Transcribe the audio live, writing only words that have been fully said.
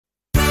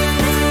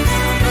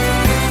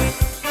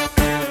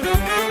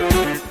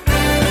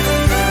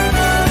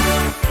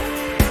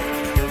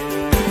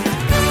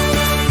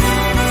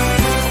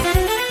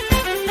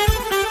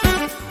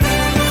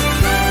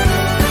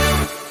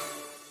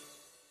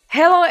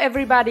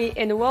everybody,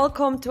 and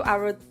welcome to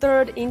our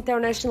third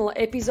international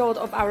episode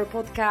of our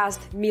podcast,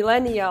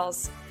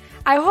 Millennials.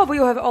 I hope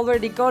you have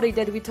already got it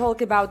that we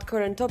talk about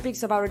current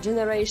topics of our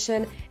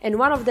generation, and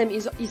one of them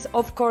is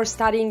of course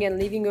studying and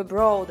living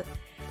abroad.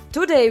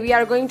 Today we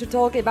are going to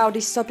talk about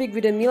this topic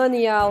with a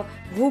millennial,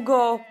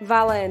 Hugo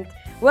Valent.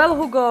 Well,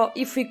 Hugo,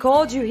 if we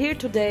called you here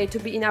today to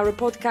be in our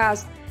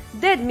podcast,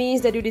 that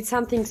means that you did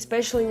something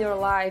special in your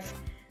life.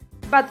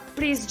 But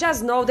please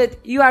just know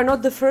that you are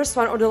not the first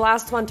one or the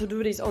last one to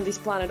do this on this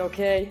planet,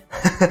 okay?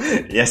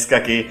 Yes,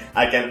 Kaki,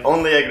 I can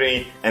only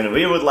agree, and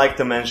we would like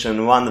to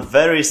mention one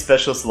very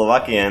special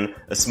Slovakian,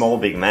 a small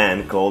big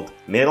man called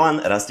Milan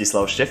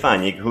Rastislav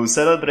Štefánik, who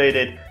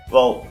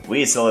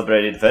we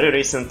celebrated very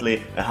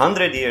recently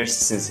 100 years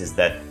since his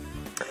death.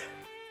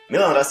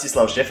 Milan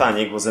Rastislav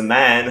Štefánik was a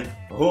man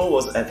who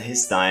was at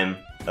his time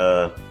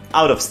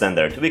out of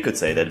standard, we could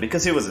say that,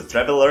 because he was a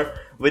traveler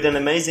with an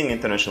amazing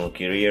international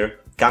career,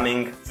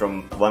 coming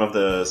from one of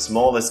the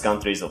smallest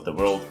countries of the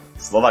world,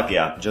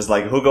 Slovakia, just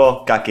like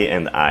Hugo, Kaki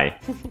and I.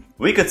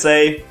 We could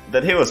say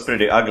that he was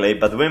pretty ugly,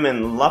 but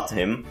women loved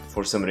him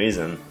for some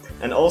reason.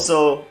 And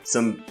also,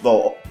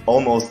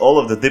 almost all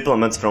of the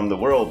diplomats from the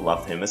world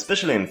loved him,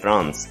 especially in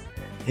France.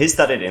 He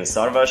studied in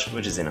Sarvas,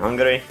 which is in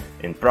Hungary,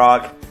 in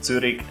Prague,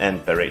 Zurich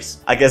and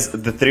Paris. I guess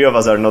the three of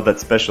us are not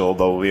that special,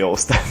 though we all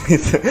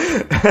studied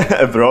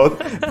abroad,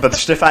 but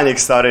Štefánik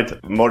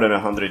started more than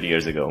 100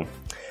 years ago.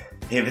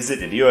 He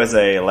visited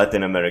USA,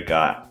 Latin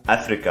America,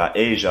 Africa,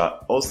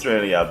 Asia,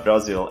 Australia,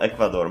 Brazil,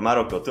 Ecuador,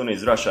 Morocco,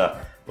 Tunis,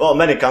 Russia,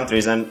 many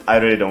countries, and I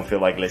really don't feel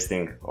like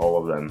listing all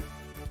of them.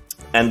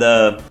 And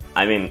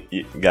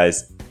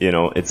guys, it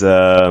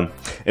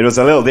was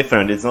a little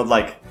different. It's not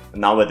like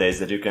nowadays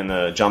that you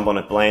can jump on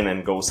a plane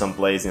and go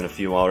someplace in a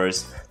few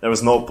hours. There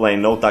was no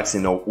plane, no taxi,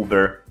 no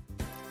Uber.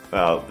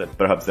 Well,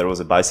 perhaps there was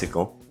a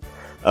bicycle.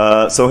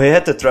 So he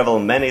had to travel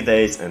many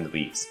days and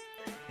weeks.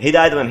 He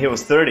died when he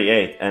was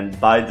 38, and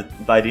by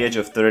the age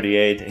of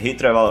 38, he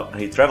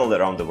traveled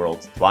around the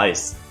world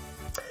twice.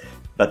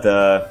 But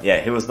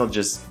he was not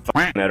just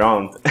f***ing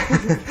around.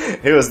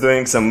 He was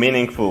doing some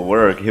meaningful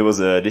work. He was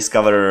a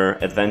discoverer,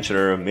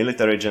 adventurer,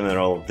 military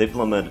general,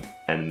 diplomat,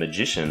 and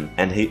magician.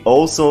 And he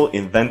also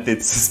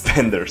invented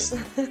suspenders.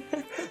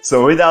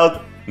 So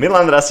without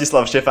Milan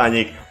Rastislav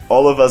Štefánik,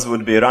 all of us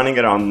would be running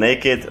around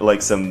naked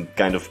like some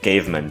kind of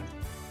caveman.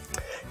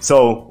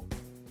 So,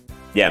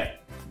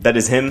 that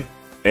is him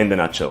in the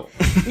nutshell.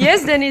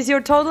 Yes, Dennis, you're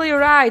totally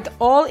right.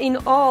 All in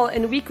all,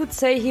 and we could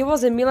say he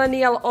was a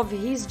millennial of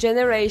his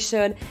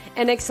generation,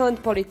 an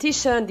excellent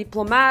politician,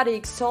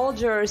 diplomatic,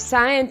 soldier,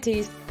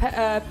 scientist,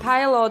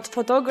 pilot,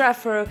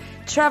 photographer,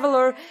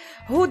 traveler,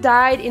 who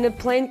died in a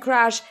plane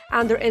crash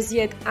under as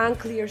yet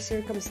unclear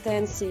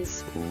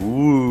circumstances.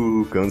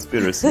 Ooh,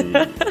 conspiracy.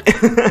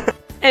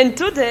 And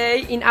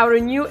today, in our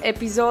new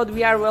episode,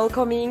 we are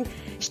welcoming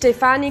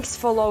Štefánik's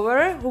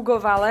follower, Hugo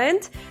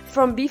Valent,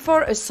 from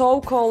before a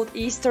so-called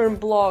Eastern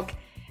Bloc,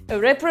 a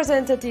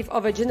representative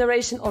of a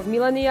generation of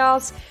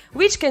millennials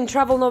which can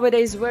travel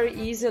nowadays very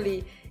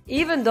easily,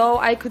 even though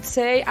I could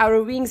say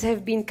our wings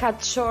have been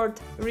cut short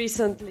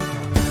recently.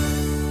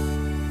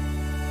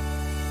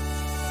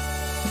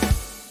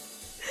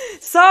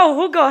 So,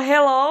 Hugo,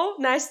 hello,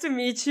 nice to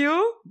meet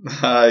you.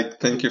 Hi,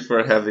 thank you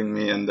for having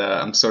me, and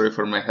I'm sorry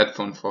for my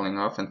headphone falling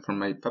off and for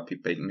my puppy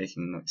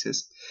making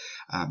noises.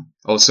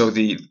 Also,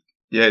 the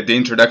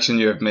introduction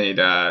you have made,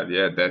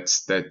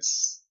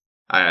 that's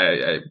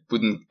I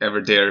wouldn't ever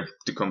dare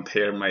to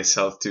compare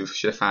myself to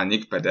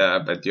Štefánik,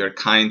 but you're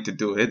kind to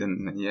do it,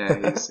 and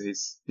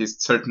he's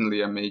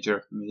certainly a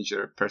major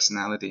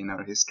personality in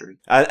our history.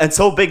 And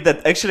so big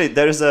that actually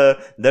there's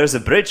a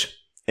bridge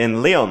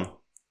in Lyon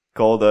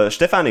called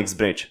Štefánik's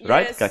Bridge,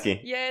 right, Yes, Kaki?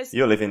 yes.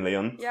 You live in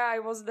Lyon. Yeah, I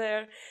was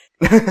there.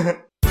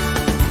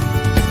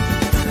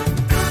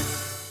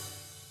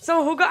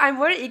 So, Hugo, I'm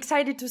very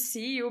excited to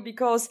see you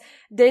because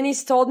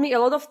Dennis told me a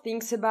lot of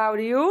things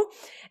about you.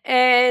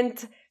 And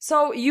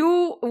so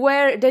you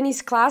were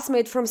Dennis'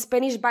 classmate from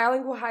Spanish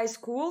bilingual high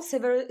school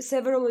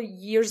several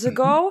years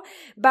ago,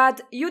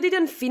 but you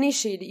didn't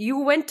finish it. You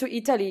went to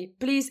Italy.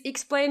 Please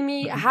explain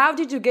me, how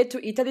did you get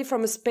to Italy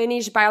from a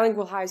Spanish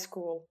bilingual high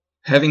school?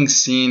 Having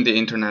seen the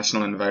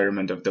international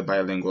environment of the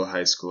bilingual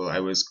high school,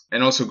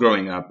 and also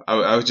growing up,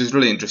 I was just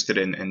really interested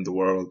in the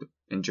world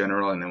in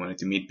general, and I wanted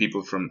to meet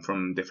people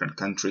from different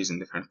countries and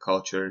different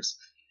cultures.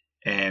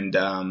 And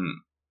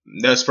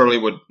that's probably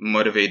what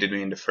motivated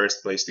me in the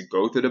first place to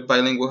go to the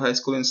bilingual high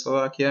school in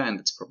Slovakia,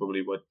 and it's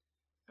probably what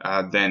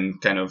then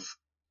kind of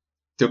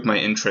took my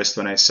interest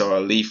when I saw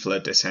a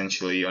leaflet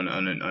essentially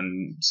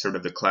on sort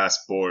of the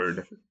class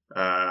board.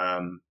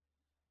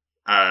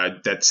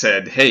 That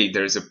said, hey,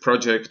 there's a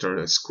project or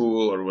a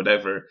school or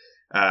whatever,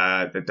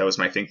 that was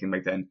my thinking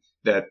back then,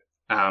 that,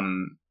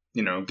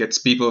 gets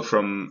people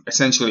from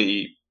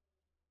essentially,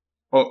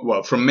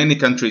 from many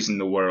countries in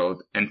the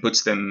world and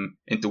puts them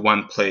into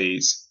one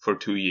place for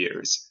 2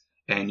 years.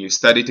 And you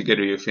study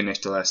together, you finish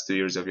the last 2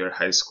 years of your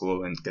high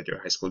school and get your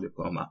high school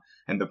diploma.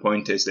 And the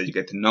point is that you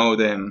get to know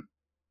them,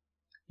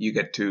 you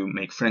get to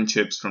make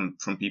friendships from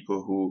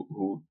people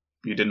who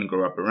you didn't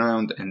grow up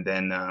around, and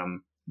then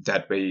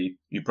that way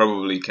you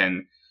probably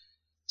can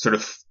sort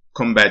of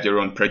combat your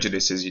own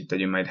prejudices that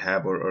you might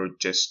have, or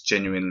just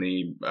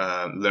genuinely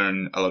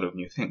learn a lot of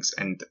new things.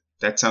 And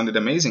that sounded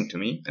amazing to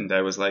me, and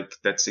I was like,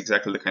 that's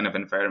exactly the kind of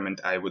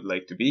environment I would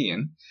like to be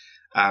in.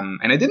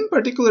 And I didn't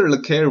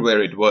particularly care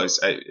where it was.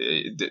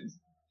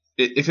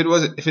 If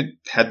it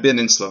had been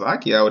in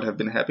Slovakia, I would have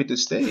been happy to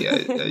stay.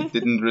 I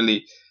didn't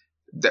really.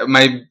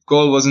 My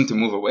goal wasn't to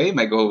move away.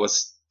 My goal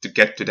was to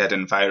get to that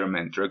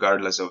environment,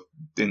 regardless of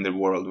in the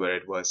world where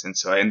it was. And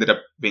so I ended up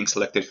being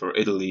selected for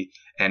Italy,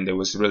 and it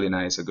was really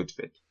nice, a good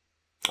fit.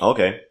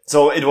 Okay,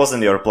 so it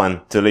wasn't your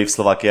plan to leave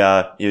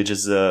Slovakia. You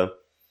just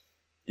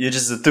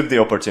took the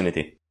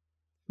opportunity.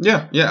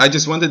 Yeah. I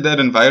just wanted that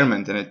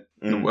environment, and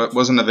it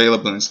wasn't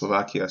available in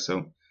Slovakia,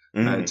 so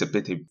it's a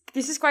pity.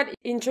 This is quite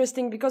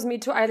interesting because me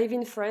too, I live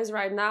in France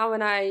right now,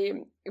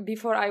 and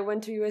before I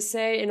went to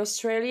USA and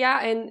Australia,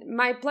 and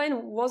my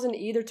plan wasn't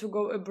either to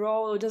go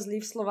abroad or just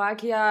leave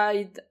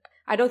Slovakia.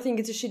 I don't think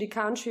it's a shitty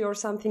country or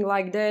something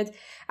like that.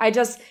 I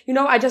just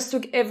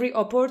took every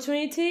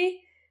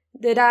opportunity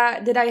that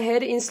I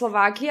had in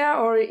Slovakia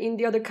or in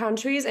the other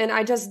countries, and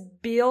I just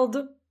build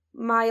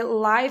my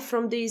life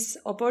from these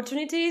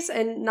opportunities.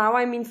 And now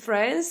I'm in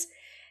France.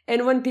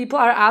 And when people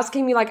are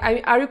asking me, like,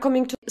 are you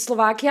coming to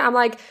Slovakia? I'm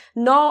like,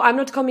 no, I'm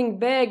not coming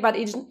back. But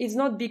it's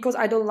not because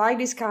I don't like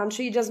this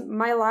country. Just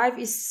my life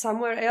is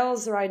somewhere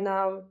else right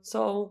now.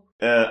 So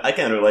I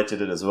can relate to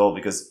that as well,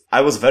 because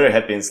I was very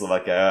happy in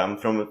Slovakia. I'm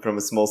from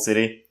a small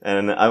city,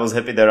 and I was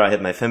happy there. I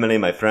had my family,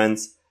 my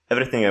friends.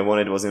 Everything I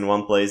wanted was in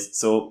one place.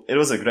 So it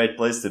was a great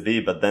place to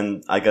be. But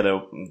then I got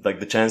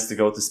the chance to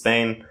go to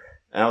Spain,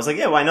 and I was like,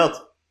 yeah, why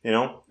not?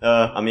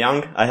 I'm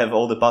young, I have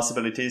all the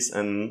possibilities,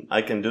 and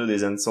I can do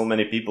this, and so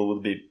many people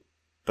would be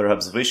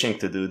perhaps wishing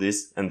to do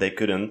this, and they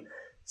couldn't.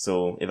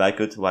 So if I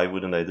could, why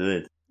wouldn't I do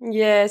it?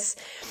 Yes.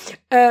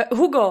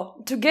 Hugo,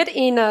 to get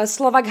in a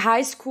Slovak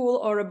high school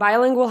or a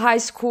bilingual high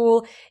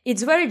school,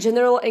 it's very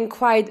general and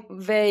quite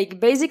vague.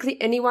 Basically,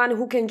 anyone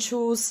who can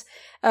choose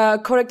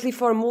correctly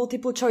for a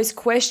multiple choice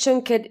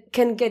question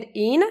can get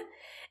in,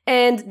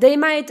 and they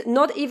might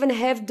not even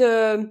have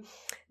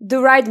the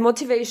right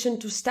motivation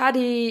to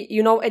study,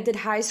 at that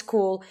high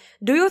school.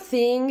 Do you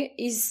think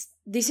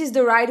this is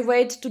the right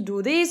way to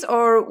do this,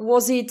 or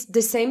was it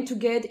the same to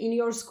get in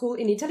your school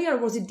in Italy, or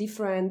was it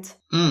different?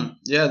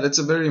 Yeah, that's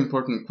a very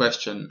important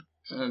question.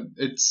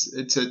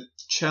 It's a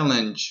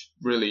challenge,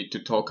 really,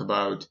 to talk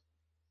about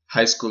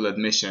high school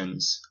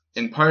admissions,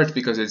 in part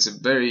because it's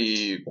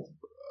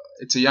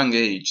a young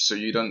age, so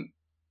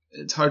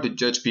it's hard to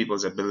judge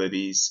people's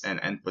abilities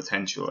and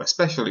potential,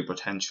 especially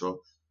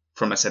potential,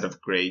 from a set of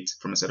grades,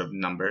 from a set of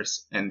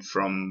numbers, and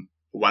from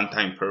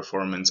one-time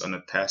performance on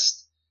a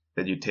test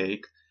that you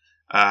take.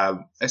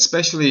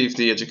 Especially if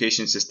the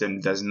education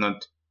system does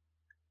not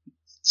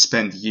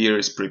spend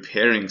years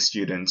preparing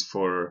students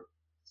for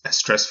a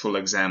stressful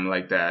exam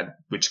like that,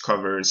 which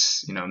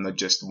covers, not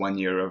just 1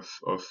 year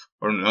or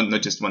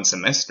not just one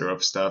semester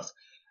of stuff,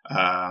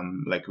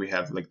 like we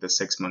have like the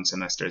 6-month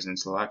semesters in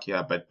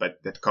Slovakia, but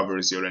that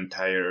covers your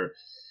entire,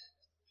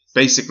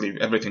 basically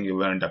everything you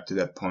learned up to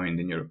that point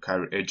in your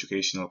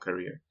educational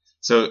career.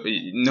 So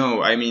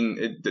no, I mean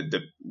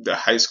the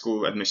high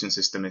school admission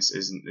system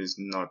is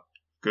not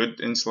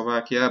good in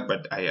Slovakia,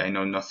 but I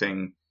know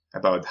nothing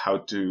about how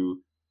to.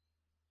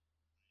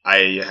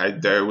 I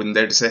wouldn't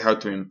dare to say how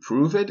to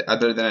improve it,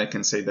 other than I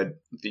can say that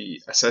the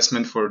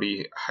assessment for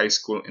the high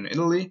school in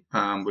Italy,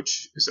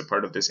 which is a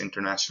part of this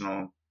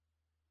international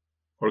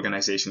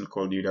organization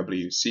called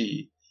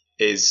UWC,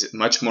 is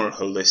much more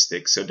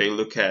holistic. So they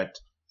look at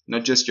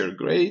not just your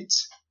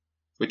grades,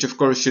 which of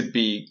course should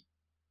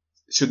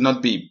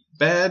not be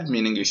bad,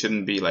 meaning you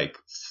shouldn't be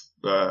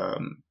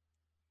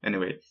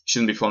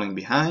shouldn't be falling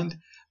behind,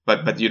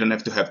 but you don't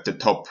have to have the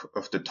top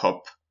of the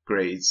top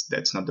grades.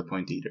 That's not the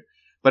point either.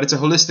 But it's a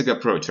holistic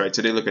approach, right?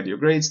 So they look at your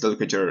grades, they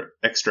look at your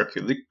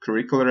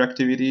extracurricular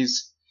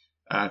activities,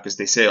 because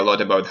they say a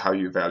lot about how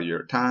you value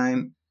your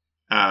time.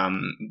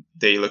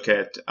 They look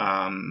at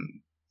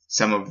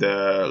some of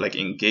the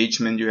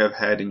engagement you have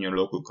had in your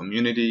local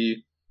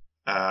community,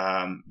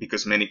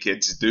 because many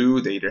kids do.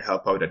 They either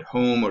help out at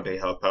home or they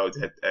help out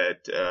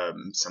at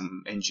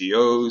some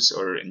NGOs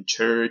or in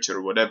church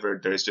or whatever.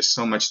 There's just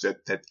so much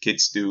that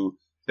kids do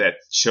that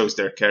shows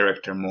their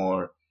character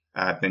more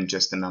than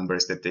just the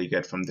numbers that they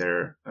get from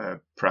their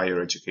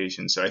prior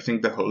education. So I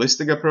think the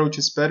holistic approach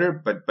is better,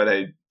 but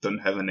I don't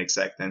have an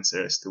exact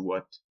answer as to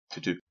what to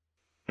do.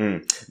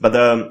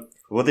 But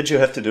what did you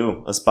have to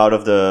do as part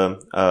of the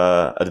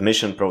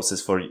admission process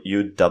for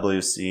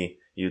UWC?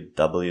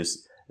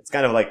 It's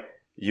kind of like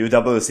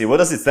UWC. What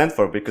does it stand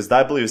for? Because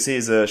WC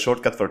is a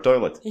shortcut for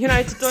toilet.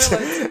 United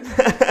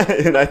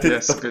Toilet. United.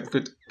 Yes, good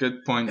point.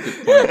 Good point.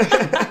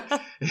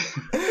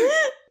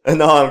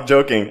 No, I'm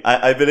joking.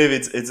 I believe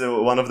it's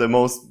one of the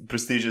most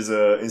prestigious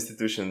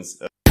institutions.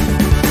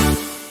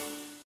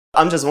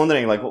 I'm just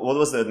wondering, what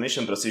was the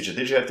admission procedure?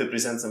 Did you have to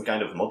present some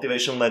kind of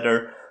motivation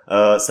letter,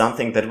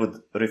 something that would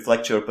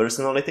reflect your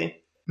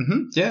personality?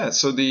 Mm-hmm. Yeah.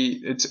 So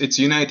it's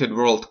United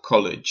World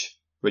College.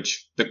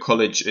 which the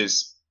college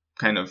is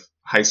kind of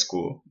high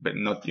school, but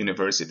not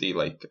university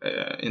like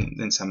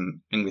in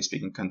some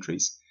English-speaking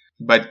countries.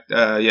 But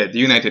the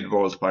United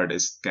World part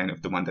is kind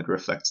of the one that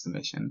reflects the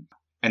mission,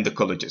 and the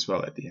college as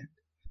well at the end.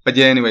 But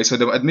yeah, anyway, so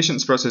the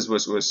admissions process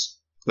was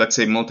let's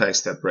say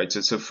multi-step, right?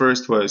 So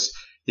first was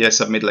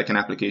submit like an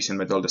application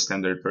with all the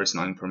standard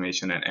personal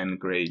information and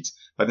grades,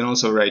 but then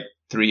also write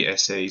 3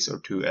 essays or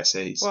 2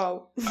 essays.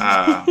 Wow.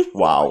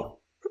 Wow.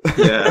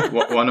 Yeah,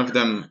 one of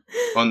them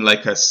on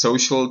like a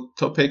social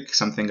topic,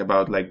 something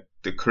about like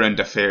the current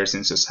affairs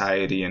in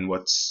society and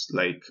what's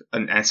like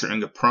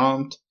answering a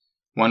prompt.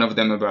 One of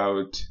them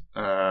about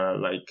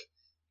like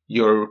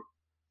your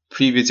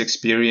previous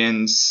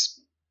experience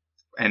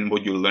and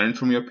what you learned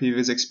from your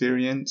previous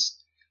experience.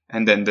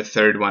 And then the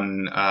third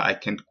one, I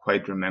can't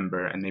quite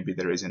remember, and maybe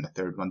there isn't a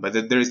third one, but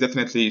there is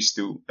definitely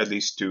at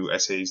least 2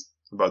 essays,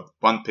 about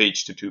 1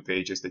 page to 2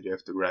 pages that you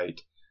have to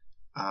write.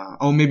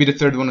 Maybe the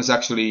third one is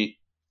actually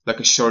like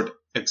a short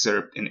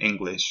excerpt in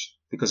English,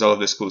 because all of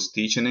the schools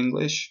teach in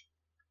English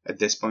at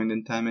this point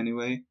in time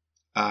anyway.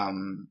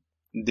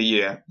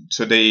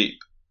 So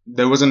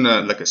there wasn't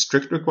a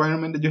strict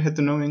requirement that you had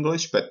to know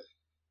English, but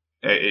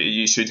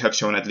you should have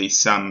shown at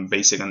least some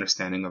basic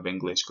understanding of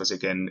English, because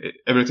again,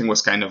 everything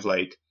was kind of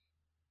like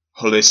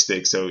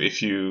holistic. So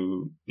if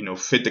you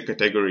fit the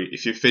category,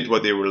 if you fit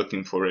what they were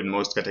looking for in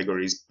most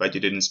categories, but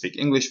you didn't speak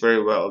English very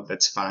well,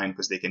 that's fine,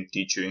 because they can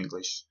teach you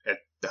English at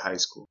the high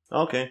school.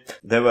 Okay,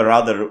 they were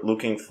rather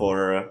looking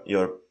for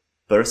your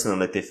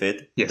personality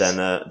fit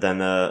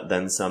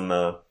than some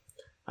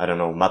I don't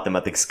know,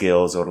 mathematics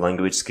skills or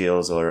language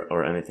skills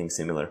or anything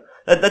similar.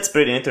 That's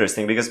pretty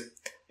interesting, because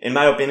in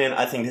my opinion,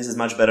 I think this is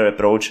much better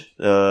approach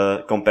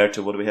compared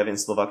to what we have in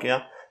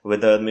Slovakia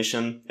with the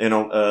admission.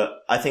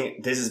 I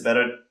think this is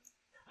better.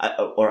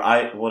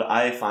 What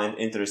I find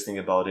interesting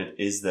about it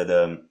is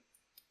that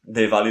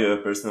they value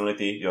your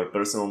personality, your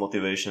personal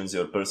motivations,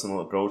 your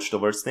personal approach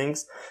towards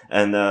things,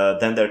 and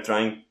then they're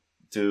trying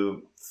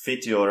to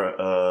fit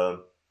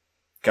your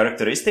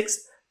characteristics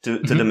to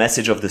the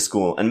message of the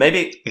school. And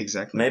maybe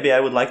I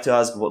would like to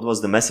ask, what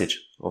was the message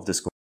of the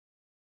school?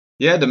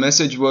 Yeah, the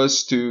message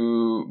was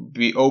to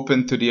be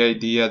open to the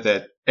idea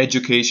that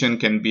education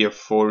can be a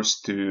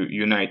force to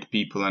unite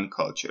people and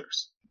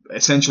cultures.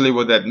 Essentially,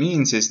 what that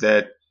means is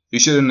that you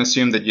shouldn't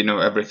assume that you know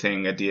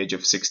everything at the age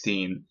of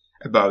 16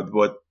 about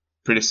what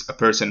a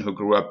person who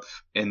grew up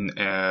in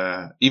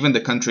even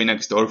the country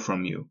next door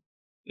from you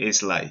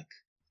is like,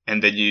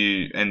 and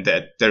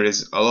that there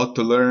is a lot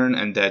to learn,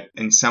 and that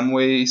in some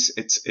ways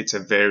it's a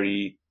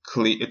very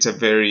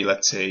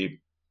let's say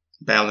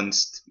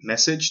balanced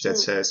message that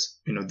says,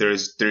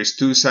 there's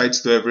 2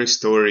 sides to every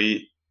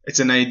story. It's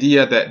an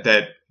idea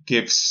that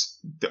gives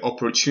the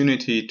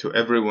opportunity to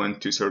everyone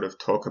to sort of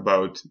talk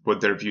about what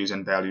their views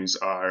and values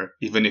are,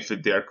 even if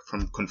they are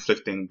from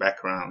conflicting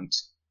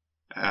backgrounds.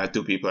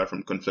 2 people are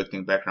from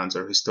conflicting backgrounds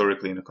or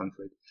historically in a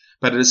conflict.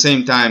 But at the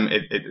same time,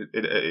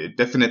 it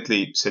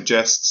definitely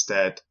suggests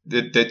that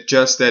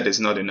just that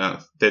is not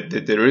enough,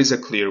 that there is a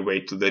clear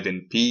way to live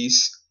in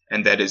peace,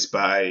 and that is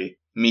by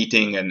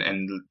meeting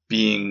and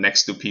being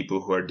next to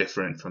people who are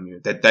different from you.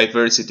 That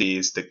diversity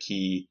is the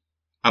key,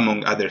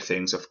 among other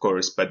things, of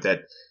course, but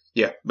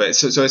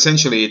so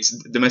essentially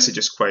the message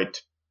is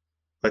quite,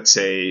 let's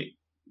say,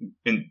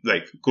 in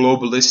like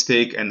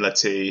globalistic, and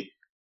let's say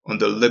on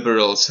the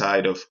liberal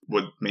side of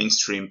what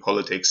mainstream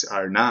politics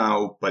are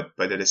now, but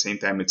at the same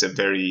time, it's a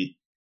very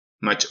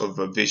much of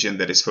a vision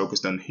that is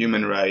focused on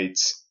human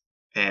rights.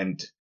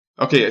 And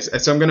okay,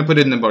 so I'm going to put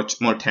it in about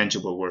more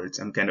tangible words.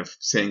 I'm kind of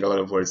saying a lot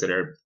of words that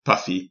are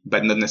puffy,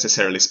 but not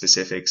necessarily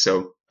specific.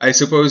 So I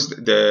suppose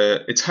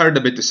it's hard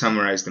a bit to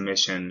summarize the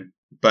mission,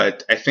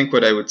 but I think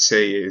what I would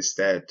say is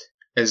that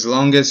as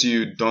long as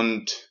you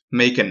don't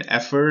make an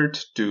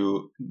effort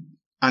to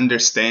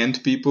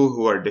understand people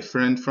who are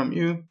different from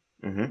you,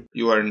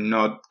 you are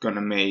not going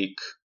to make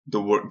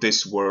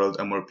this world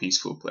a more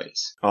peaceful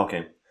place.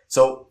 Okay.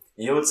 So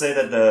you would say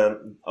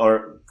that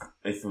or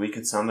if we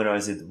could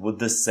summarize it, would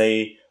the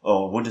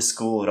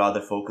school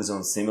rather focus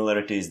on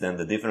similarities than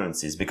the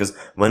differences? Because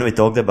when we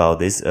talked about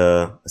this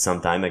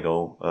some time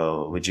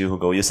ago with you,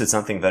 Hugo, you said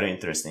something very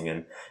interesting,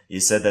 and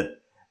you said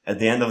that at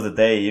the end of the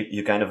day,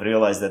 you kind of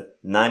realize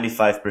that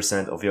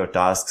 95% of your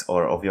tasks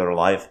or of your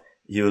life,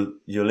 you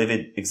live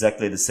it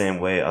exactly the same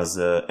way as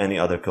any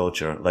other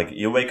culture. Like,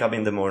 you wake up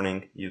in the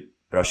morning, you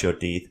brush your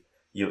teeth,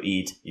 you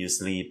eat, you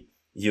sleep,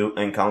 you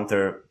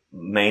encounter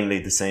mainly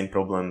the same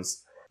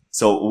problems.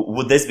 So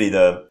would this be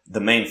the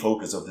main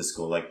focus of the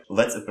school? Like,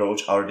 let's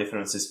approach our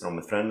differences from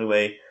a friendly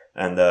way,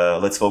 and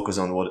let's focus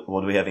on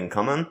what we have in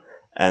common,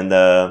 and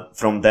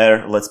from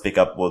there, let's pick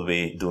up what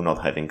we do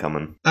not have in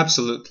common.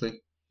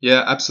 Absolutely.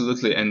 Yeah,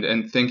 absolutely.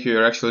 And thank you.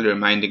 You're actually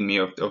reminding me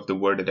of the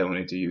word that I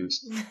wanted to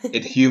use.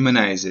 It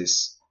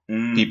humanizes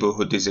people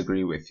who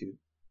disagree with you.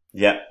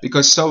 Yeah.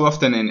 Because so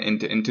often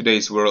in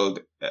today's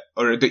world,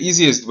 or the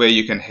easiest way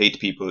you can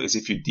hate people is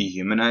if you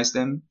dehumanize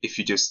them, if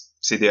you just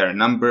say they are a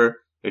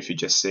number, if you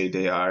just say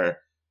they are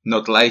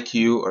not like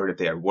you or that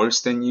they are worse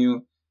than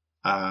you.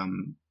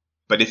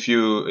 But But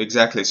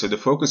so the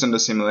focus on the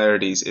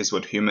similarities is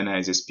what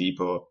humanizes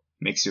people,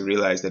 makes you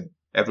realize that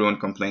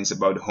everyone complains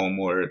about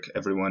homework,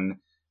 everyone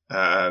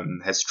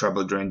has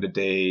trouble during the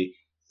day.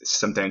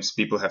 Sometimes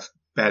people have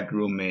bad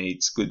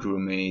roommates, good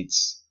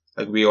roommates.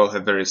 Like, we all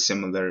have very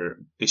similar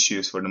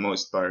issues for the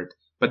most part.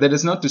 But that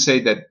is not to say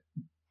that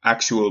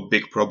actual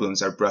big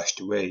problems are brushed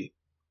away.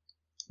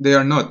 They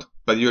are not,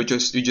 but you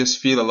just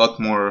feel a lot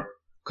more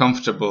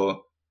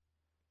comfortable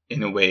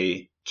in a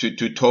way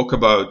to talk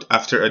about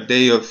after a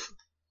day of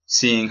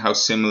seeing how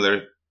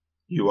similar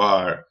you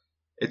are.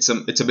 It's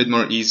a bit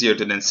more easier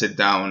to then sit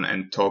down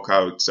and talk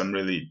out some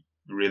really,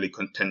 really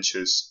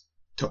contentious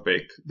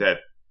topic that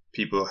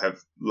people have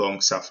long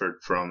suffered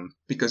from,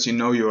 because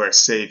you are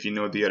safe.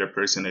 The other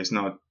person is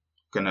not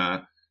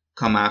gonna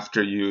come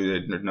after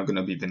you. They're not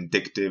gonna be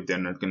vindictive. They're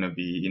not gonna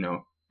be,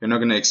 you're not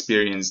gonna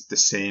experience the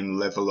same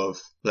level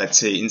of, let's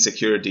say,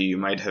 insecurity you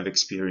might have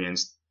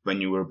experienced when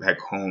you were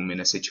back home in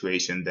a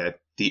situation that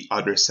the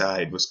other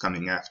side was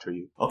coming after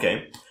you.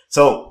 Okay.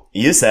 So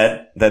you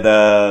said that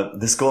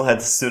the school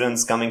had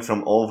students coming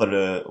from all over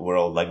the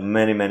world, like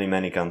many, many,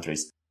 many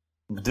countries.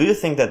 Do you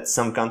think that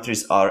some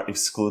countries are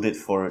excluded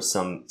for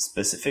some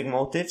specific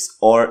motives,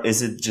 or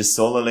is it just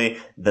solely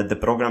that the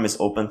program is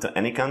open to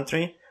any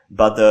country,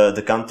 but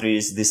the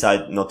countries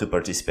decide not to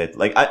participate?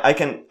 Like, I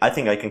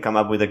think I can come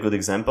up with a good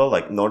example,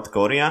 like North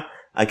Korea.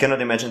 I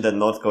cannot imagine that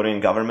North Korean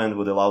government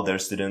would allow their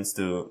students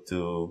to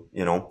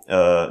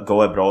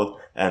go abroad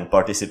and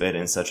participate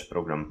in such a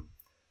program.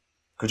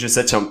 Could you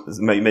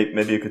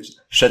maybe you could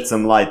shed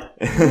some light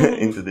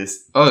into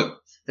this? Oh,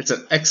 it's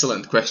an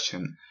excellent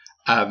question.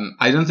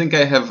 I don't think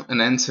I have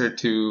an answer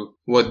to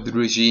what the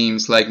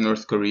regimes like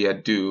North Korea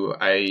do.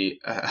 I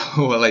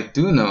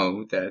do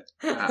know that.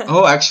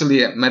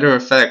 Actually, matter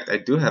of fact, I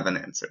do have an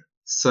answer.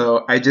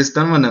 So I just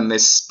don't want to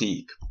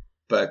misspeak.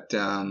 But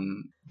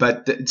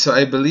so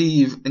I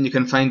believe, and you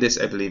can find this,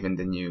 I believe, in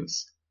the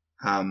news.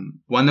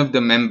 One of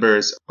the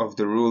members of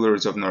the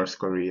rulers of North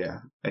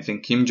Korea, I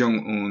think Kim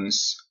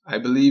Jong-un's, I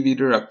believe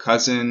either a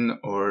cousin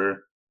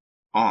or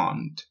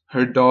aunt,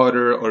 her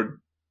daughter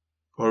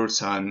or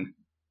son,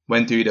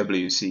 went to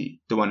UWC,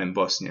 the one in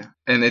Bosnia.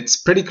 And it's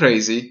pretty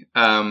crazy.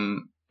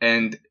 And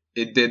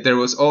there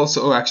was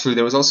also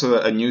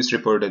a news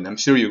report, and I'm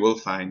sure you will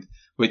find,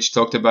 which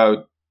talked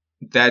about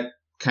that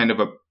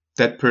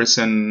that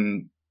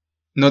person,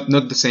 not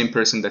the same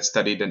person that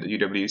studied at the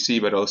UWC,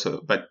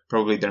 but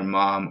probably their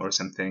mom or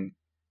something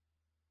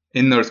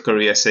in North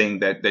Korea, saying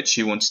that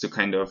she wants to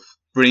kind of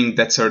bring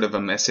that sort of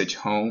a message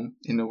home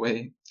in a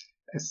way.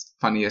 As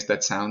funny as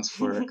that sounds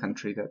for a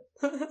country that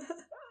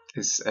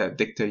is a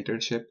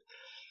dictatorship.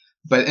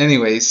 But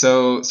anyway,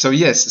 so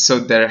yes,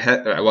 so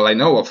I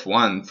know of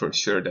one for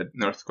sure that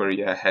North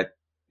Korea had,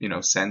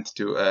 sent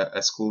to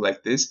a school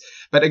like this.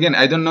 But again,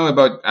 I don't know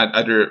about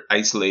other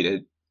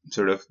isolated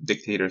sort of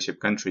dictatorship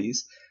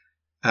countries.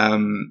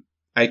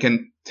 I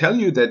can tell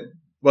you that,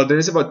 there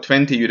is about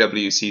 20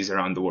 UWCs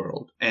around the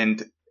world,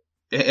 and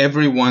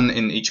everyone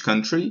in each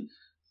country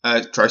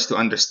tries to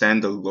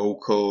understand the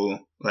local,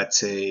 let's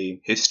say,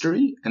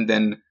 history, and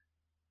then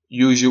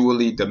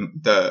usually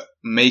the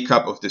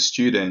makeup of the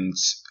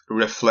students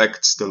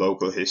reflects the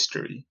local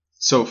history.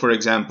 So, for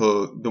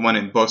example, the one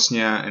in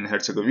Bosnia and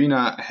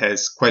Herzegovina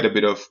has quite a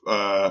bit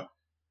of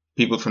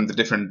people from the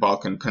different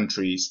Balkan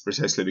countries,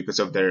 precisely because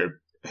of their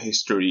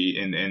history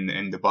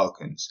in the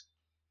Balkans.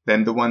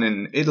 Then the one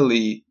in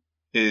Italy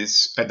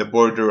is at the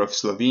border of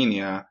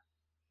Slovenia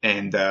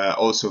and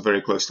also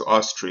very close to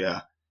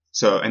Austria.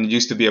 So, and it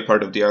used to be a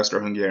part of the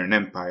Austro-Hungarian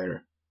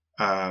Empire.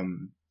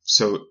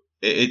 So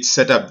it's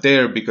set up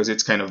there because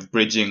it's kind of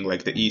bridging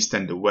like the East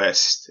and the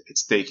West.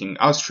 It's taking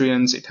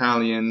Austrians,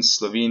 Italians,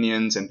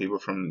 Slovenians, and people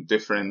from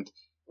different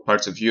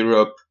parts of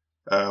Europe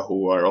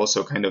who are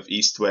also kind of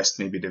East-West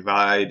maybe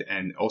divide,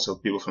 and also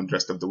people from the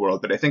rest of the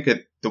world. But I think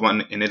at the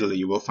one in Italy,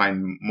 you will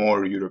find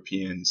more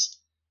Europeans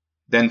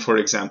than, for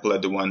example,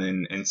 at the one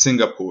in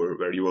Singapore,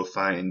 where you will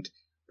find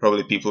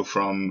probably people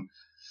from,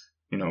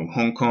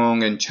 Hong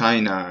Kong and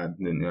China,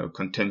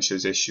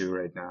 contentious issue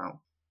right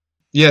now.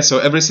 Yeah, so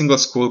every single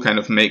school kind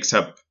of makes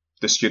up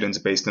the students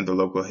based on the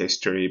local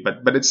history,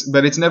 but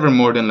it's never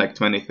more than like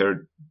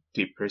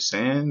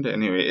 20-30%.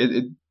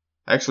 Anyway,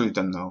 I actually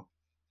don't know.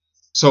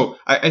 So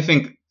I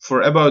think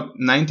for about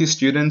 90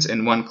 students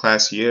in one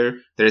class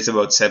year, there is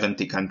about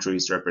 70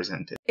 countries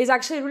represented. It's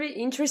actually really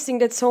interesting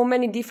that so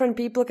many different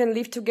people can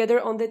live together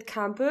on that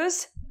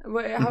campus.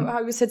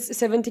 How you said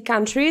 70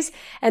 countries,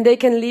 and they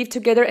can live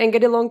together and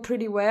get along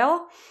pretty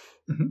well.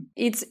 Mm-hmm.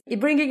 It's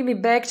bringing me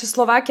back to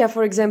Slovakia,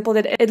 for example,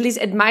 that at least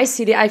at my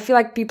city, I feel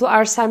like people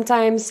are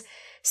sometimes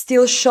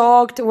still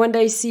shocked when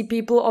they see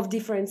people of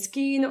different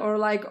skin or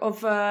like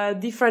of a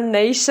different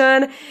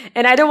nation.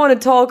 And I don't want to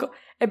talk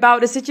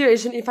about the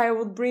situation if I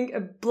would bring a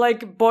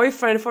black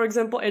boyfriend, for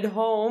example, at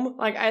home.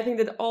 Like, I think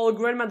that all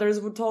grandmothers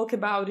would talk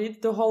about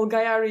it. The whole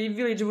Gayari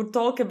village would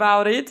talk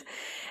about it.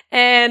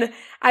 And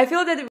I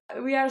feel that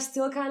we are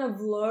still kind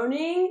of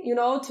learning,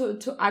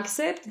 to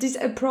accept this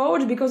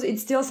approach, because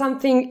it's still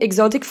something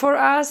exotic for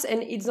us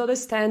and it's not a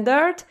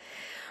standard.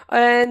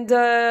 And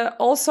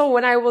also,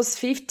 when I was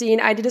 15,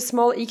 I did a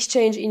small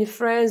exchange in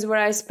France where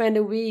I spent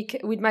a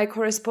week with my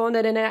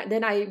correspondent, and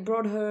then I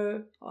brought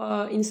her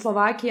in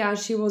Slovakia.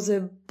 She was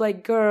a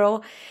black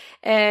girl,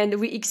 and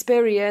we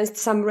experienced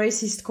some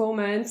racist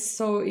comments,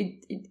 so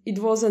it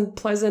wasn't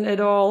pleasant at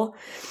all.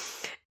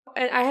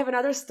 And I have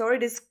another story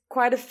that's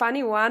quite a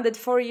funny one, that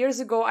 4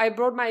 years ago I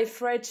brought my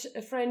French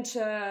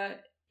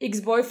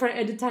ex-boyfriend,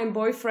 at the time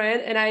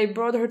boyfriend, and I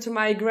brought her to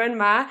my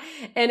grandma,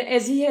 and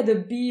as he had a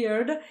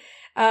beard,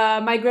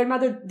 my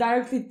grandmother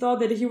directly thought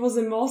that he was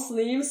a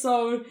Muslim,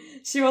 so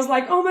she was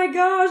like, "Oh my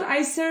gosh,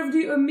 I served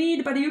you a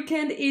meat, but you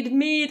can't eat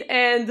meat,"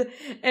 and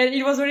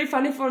it was very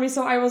funny for me,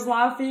 so I was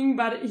laughing,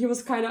 but he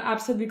was kind of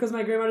upset because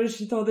my grandmother,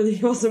 she thought that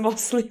he was a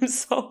Muslim,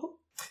 so...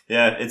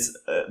 Yeah, it's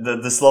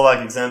the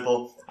Slovak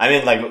example. I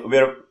mean, like,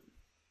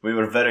 we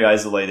were very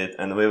isolated,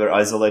 and we were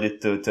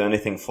isolated to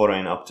anything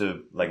foreign up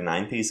to like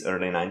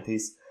early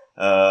 90s.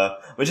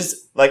 Which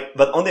is like,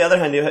 but on the other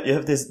hand, you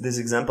have this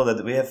example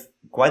that we have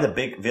quite a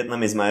big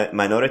Vietnamese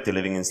minority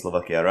living in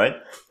Slovakia, right?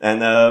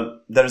 And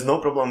there's no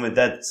problem with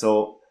that.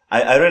 So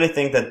I really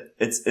think that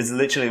it's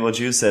literally what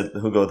you said,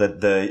 Hugo,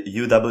 that the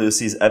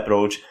UWC's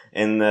approach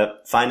in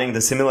finding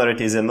the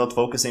similarities and not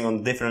focusing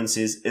on the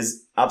differences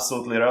is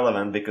absolutely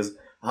relevant, because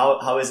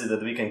how is it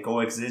that we can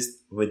coexist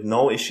with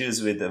no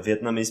issues with the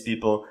Vietnamese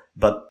people,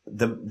 but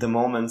the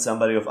moment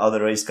somebody of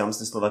other race comes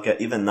to Slovakia,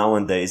 even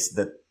nowadays,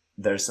 that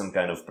there's some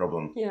kind of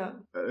problem? Yeah.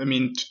 I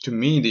mean, to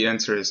me, the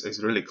answer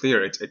is really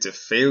clear. It's a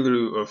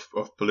failure of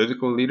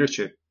political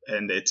leadership,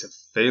 and it's a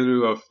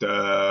failure of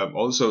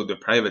also the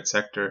private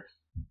sector,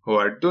 who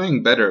are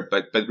doing better,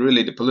 but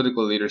really the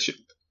political leadership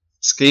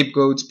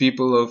scapegoats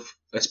people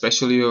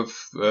especially of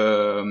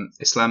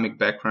Islamic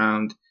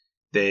background.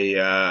 They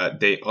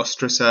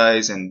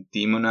ostracize and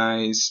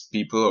demonize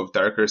people of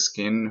darker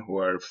skin who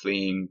are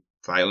fleeing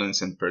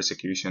violence and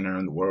persecution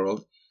around the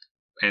world,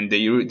 and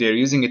they're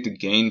using it to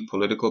gain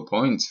political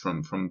points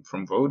from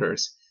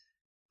voters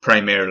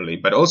primarily.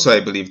 But also, I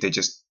believe they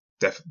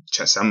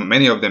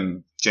many of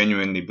them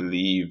genuinely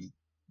believe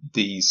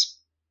these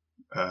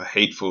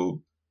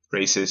hateful,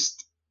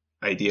 racist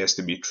ideas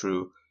to be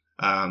true.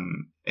 I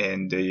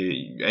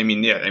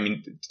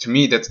mean, to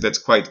me, that's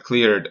quite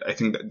clear. I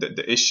think that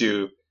the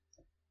issue.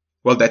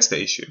 Well, that's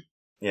the issue.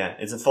 Yeah,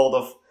 it's a fault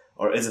of,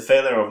 or it's a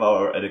failure of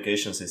our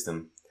education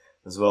system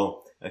as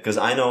well. Because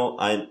I know,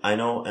 and I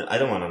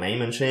don't want to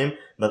name and shame,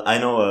 but I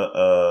know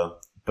a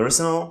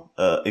personal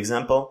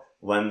example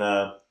when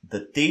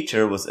the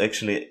teacher was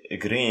actually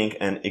agreeing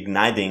and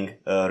igniting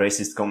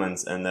racist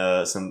comments and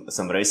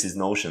some racist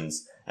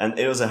notions, and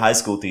it was a high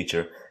school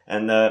teacher.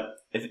 And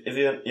if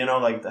you know,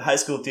 like, the high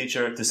school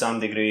teacher, to some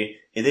degree,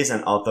 it is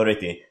an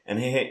authority, and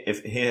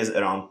if he has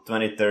around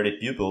 20-30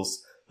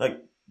 pupils, like,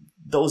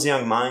 those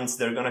young minds,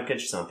 they're gonna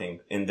catch something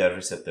in their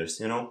receptors,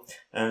 you know?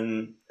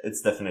 And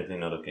it's definitely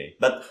not okay.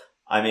 But,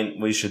 I mean,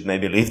 we should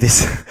maybe leave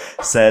this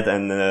sad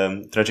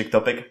and tragic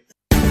topic.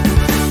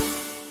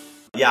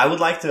 Yeah, I would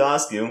like to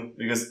ask you,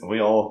 because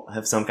we all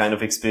have some kind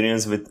of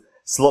experience with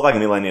Slovak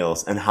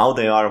millennials and how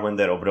they are when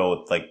they're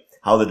abroad. Like,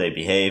 how do they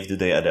behave? Do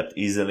they adapt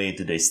easily?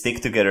 Do they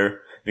stick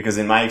together? Because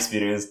in my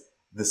experience,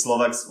 the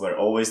Slovaks were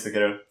always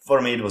together.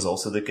 For me, it was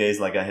also the case.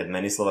 Like, I had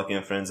many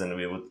Slovakian friends and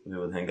we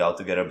would hang out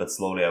together, but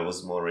slowly I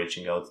was more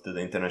reaching out to the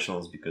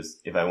internationals,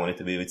 because if I wanted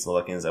to be with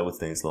Slovakians, I would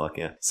stay in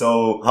Slovakia.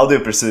 So, how do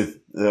you perceive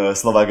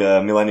Slovak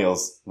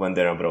millennials when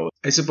they're abroad?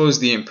 I suppose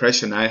the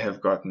impression I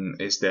have gotten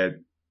is that,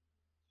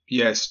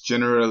 yes,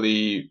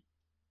 generally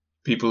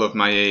people of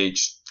my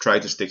age try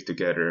to stick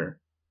together.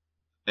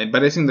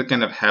 But I think that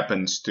kind of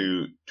happens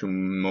to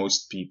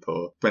most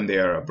people when they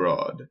are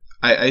abroad.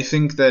 I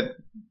think that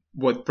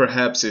what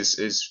perhaps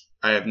is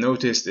I have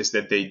noticed is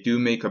that they do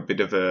make a bit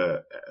of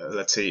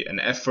let's say, an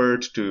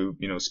effort to,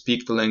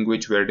 speak the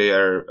language where they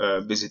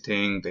are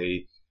visiting.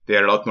 They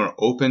are a lot more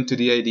open to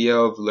the idea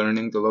of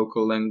learning the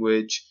local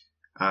language.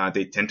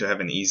 They tend to have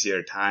an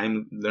easier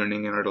time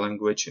learning another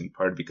language, in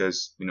part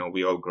because,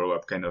 we all grow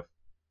up kind of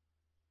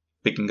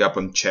picking up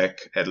on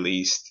Czech at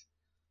least.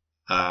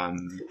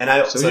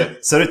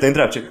 Sorry to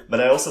interrupt you, but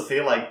I also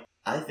feel like,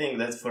 I think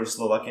that for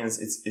Slovakians,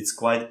 it's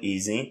quite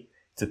easy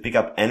to pick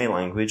up any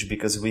language,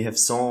 because we have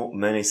so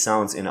many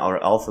sounds in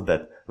our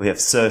alphabet. We have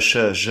s, sh,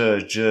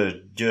 j,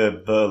 j, j,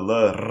 b, l,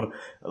 r,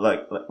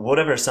 like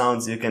whatever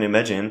sounds you can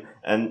imagine,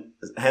 and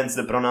hence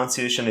the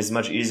pronunciation is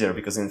much easier,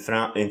 because in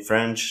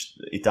French,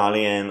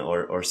 Italian,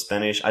 or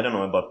Spanish, I don't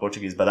know about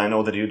Portuguese, but I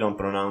know that you don't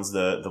pronounce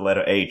the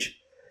letter H.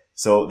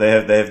 So they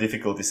have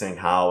difficulty saying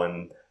how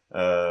and,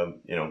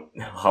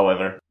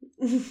 however.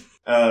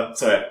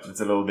 So yeah,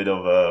 it's a little bit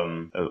of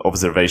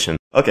observation.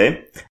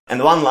 Okay,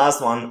 and one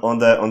last one on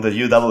the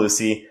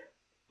UWC.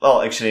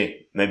 Well,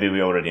 actually, maybe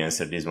we already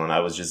answered this one.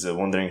 I was just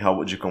wondering, how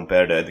would you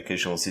compare the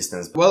educational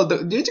systems? Well,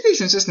 the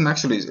education system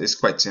actually is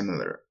quite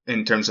similar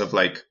in terms of,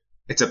 like,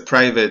 it's a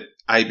private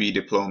IB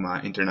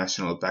diploma,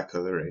 international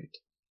baccalaureate,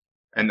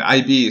 and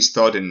IB is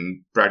taught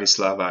in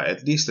Bratislava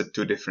at least at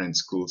 2 different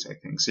schools, I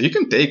think. So you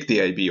can take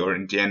the IB, or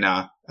in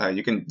Vienna,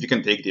 you can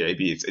take the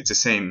IB. It's the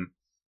same.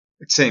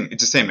 It's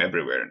the same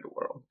everywhere in the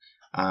world.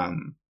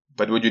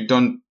 But what you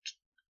don't,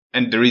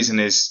 and the reason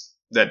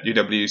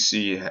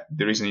UWC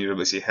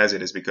has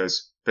it is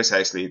because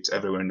precisely it's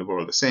everywhere in the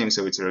world the same,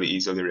 so it's really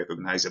easily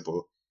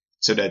recognizable,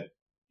 so that,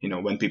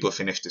 when people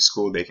finish the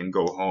school, they can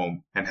go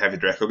home and have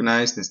it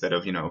recognized instead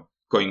of,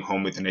 going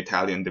home with an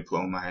Italian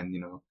diploma and,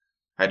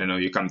 I don't know,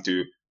 you come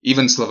to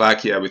even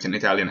Slovakia with an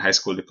Italian high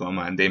school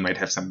diploma and they might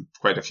have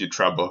quite a few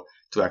trouble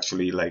to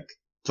actually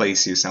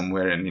place you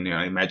somewhere. And,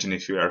 imagine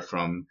if you are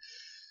from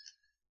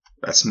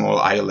a small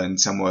island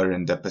somewhere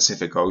in the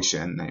Pacific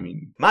Ocean. I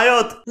mean,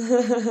 Mayotte!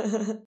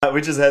 We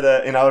just had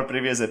in our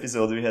previous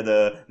episode, we had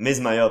a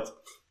Miss Mayotte.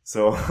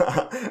 So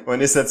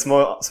when you said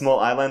small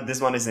island,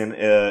 this one is in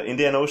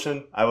Indian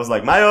Ocean. I was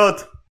like,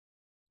 Mayotte!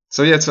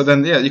 So you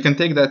can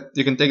take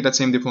that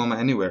same diploma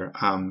anywhere.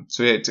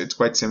 It's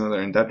quite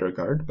similar in that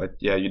regard, but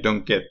you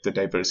don't get the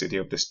diversity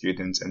of the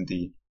students and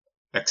the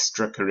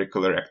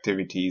extracurricular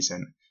activities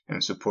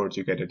and support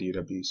you get at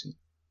UWC.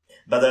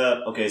 But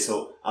okay,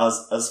 so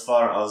as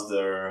far as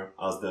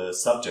the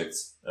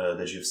subjects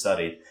that you've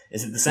studied,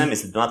 is it the same?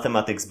 Is it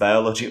mathematics,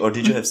 biology, or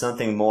did you have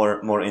something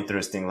more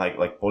interesting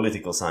like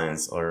political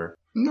science or?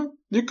 No,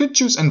 you could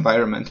choose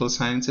environmental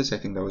sciences. I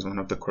think that was one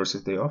of the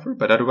courses they offer.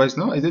 But otherwise,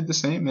 no, I did the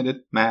same. I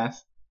did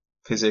math,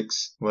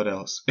 physics. What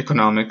else?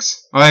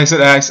 Economics. Oh, I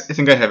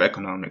think I have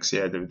economics.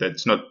 Yeah,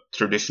 that's not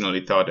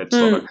traditionally taught at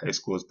Slovak high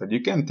schools, but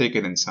you can take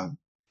it in some.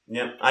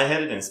 Yeah, I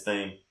had it in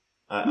Spain.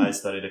 I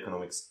studied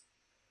economics.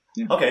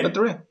 Yeah, okay. But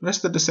the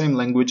rest are the same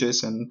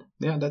languages, and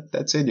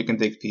that's it. You can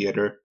take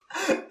theater.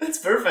 That's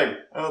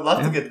perfect. I would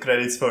love to get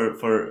credits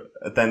for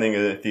attending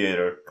a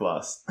theater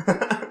class.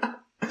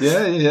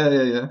 Yeah.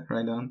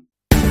 Right on.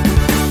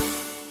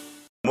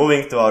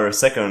 Moving to our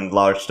second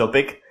large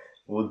topic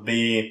would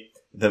be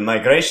the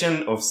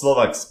migration of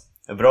Slovaks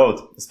abroad,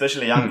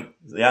 especially young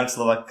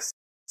Slovaks.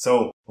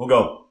 So,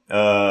 Hugo,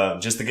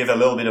 just to give a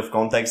little bit of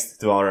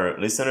context to our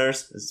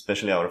listeners,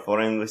 especially our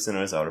foreign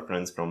listeners, our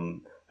friends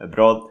from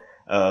abroad,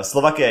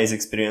 Slovakia is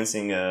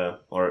experiencing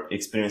or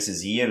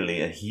experiences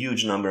yearly a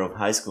huge number of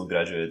high school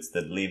graduates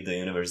that leave the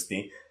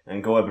university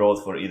and go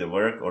abroad for either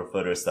work or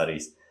further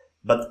studies.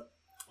 But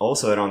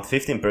also around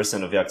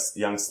 15% of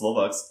young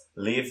Slovaks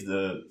leave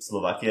the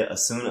Slovakia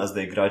as soon as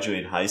they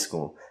graduate high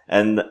school.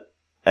 And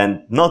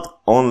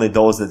not only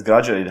those that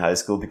graduated high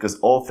school, because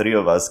all three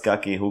of us,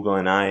 Kaki, Hugo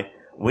and I,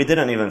 we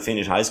didn't even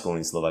finish high school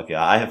in Slovakia.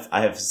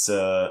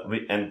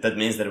 And that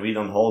means that we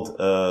don't hold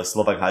a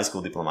Slovak high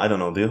school diploma. I don't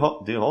know. Do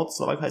you hold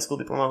Slovak high school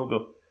diploma,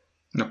 Hugo?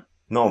 No.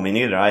 No, me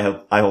neither.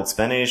 I hold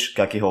Spanish.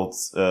 Kaki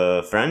holds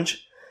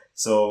French.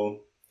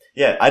 So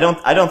yeah, I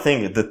don't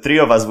think the three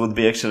of us would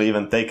be actually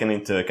even taken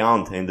into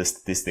account in the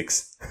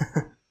statistics.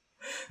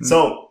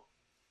 So,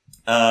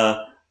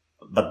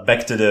 but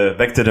back to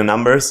the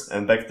numbers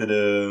and back to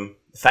the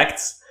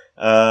facts.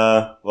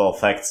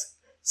 Facts.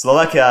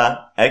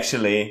 Slovakia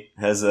actually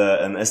has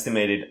an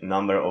estimated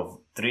number of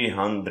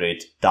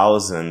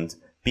 300,000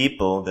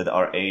 people that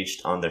are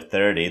aged under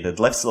 30 that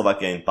left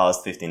Slovakia in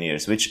past 15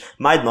 years, which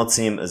might not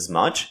seem as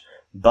much,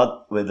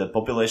 but with the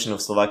population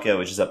of Slovakia,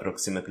 which is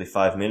approximately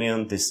 5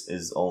 million, this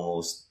is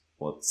almost,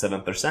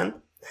 7%?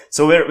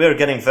 So we're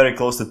getting very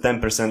close to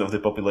 10% of the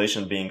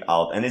population being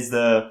out. And it's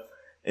the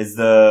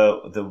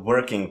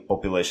working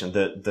population,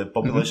 the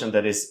population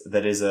that is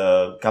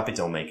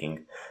capital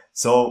making.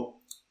 So,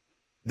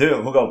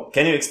 Hugo,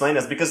 can you explain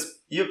us, because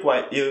you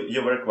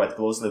work quite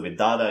closely with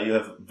data, you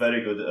have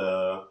very good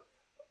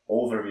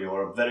overview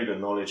or very good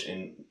knowledge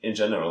in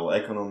general,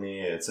 economy,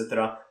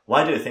 etc.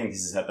 Why do you think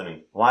this is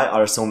happening? Why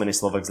are so many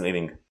Slovaks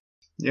leaving?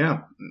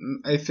 Yeah,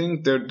 I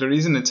think the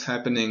reason it's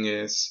happening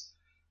is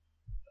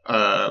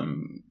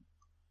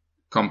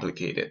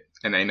complicated.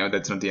 And I know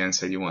that's not the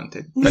answer you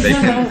wanted, but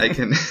I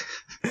can.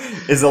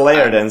 It's a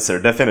layered answer,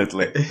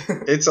 definitely.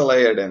 It's a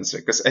layered answer,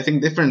 because I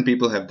think different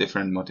people have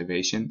different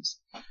motivations.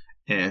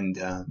 And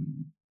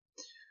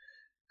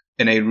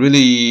I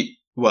really,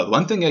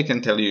 one thing I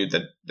can tell you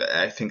that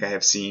I think I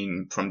have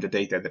seen from the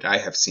data that I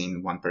have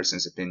seen, one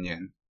person's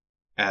opinion,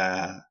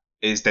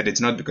 is that it's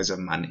not because of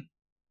money.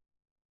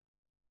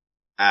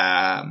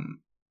 I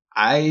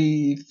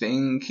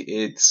think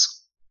it's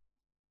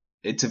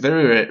a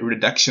very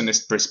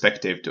reductionist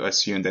perspective to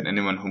assume that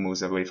anyone who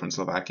moves away from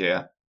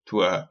Slovakia to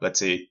let's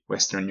say,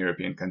 Western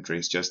European country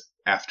is just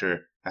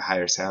after a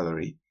higher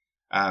salary.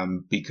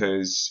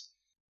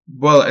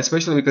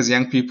 Especially because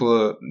young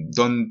people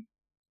don't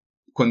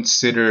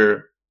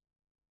consider,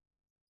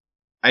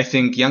 I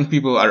think young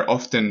people are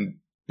often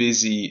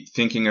busy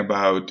thinking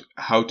about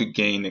how to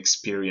gain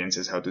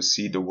experiences, how to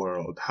see the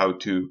world, how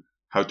to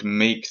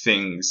make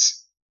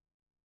things,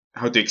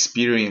 how to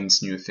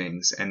experience new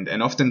things. And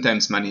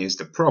oftentimes money is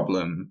the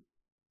problem.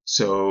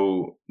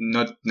 So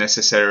not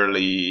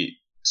necessarily,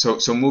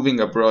 so moving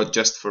abroad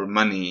just for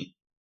money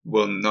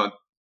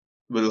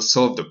will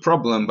solve the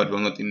problem, but will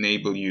not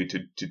enable you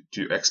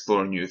to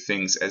explore new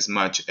things as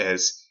much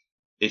as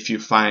if you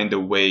find a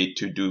way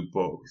to do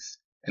both.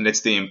 And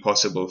that's the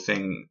impossible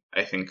thing,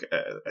 I think,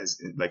 as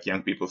like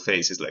young people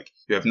face, is like,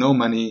 you have no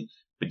money,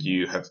 but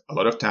you have a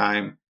lot of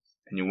time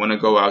and you want to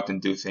go out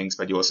and do things,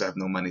 but you also have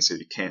no money, so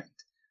you can't.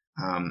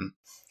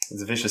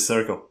 It's a vicious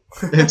circle.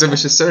 It's a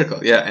vicious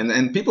circle, yeah.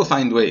 And people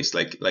find ways,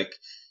 you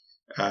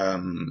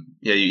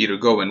either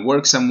go and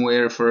work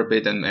somewhere for a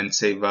bit and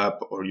save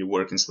up, or you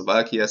work in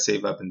Slovakia,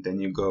 save up, and then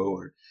you go.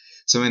 Or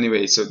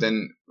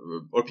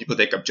people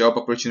take up job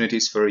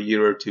opportunities for a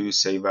year or two,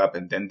 save up,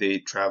 and then they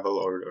travel.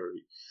 Or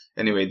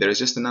anyway, there's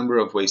just a number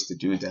of ways to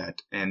do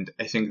that. And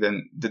I think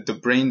then the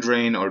brain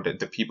drain, or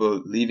the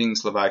people leaving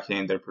Slovakia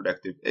in their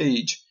productive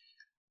age,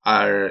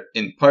 are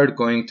in part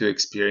going to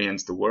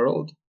experience the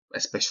world,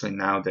 especially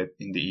now that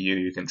in the EU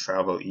you can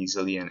travel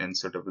easily and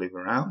sort of live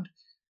around.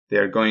 They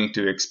are going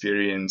to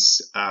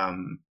experience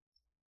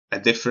a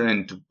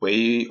different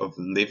way of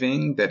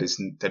living that is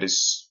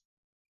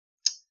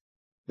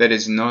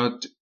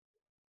not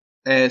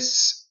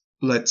as,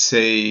 let's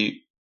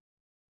say,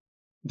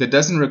 that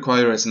doesn't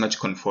require as much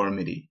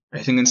conformity.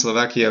 I think in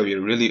Slovakia we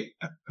really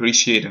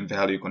appreciate and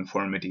value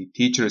conformity.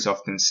 Teachers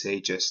often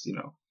say, just,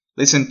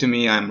 listen to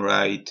me, I'm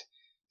right.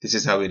 This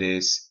is how it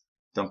is.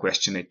 Don't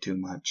question it too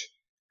much.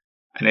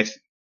 And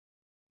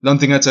don't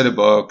think outside the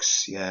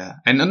box. Yeah.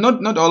 And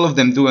not all of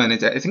them do. And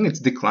I think it's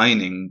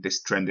declining,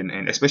 this trend.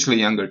 And especially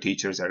younger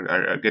teachers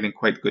are getting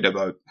quite good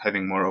about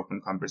having more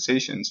open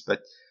conversations.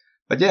 But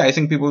yeah, I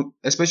think people,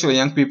 especially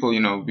young people,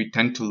 we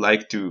tend to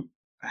like to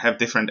have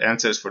different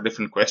answers for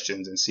different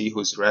questions and see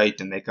who's right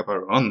and make up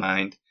our own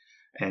mind.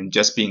 And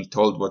just being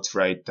told what's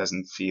right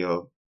doesn't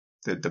feel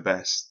the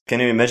best. Can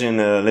you imagine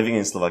living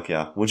in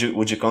Slovakia? Would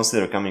you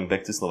consider coming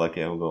back to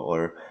Slovakia,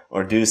 Hugo,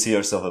 or do you see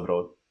yourself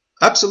abroad?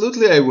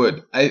 Absolutely, I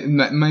would.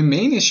 My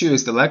main issue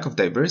is the lack of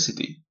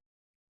diversity.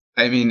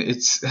 I mean,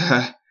 it's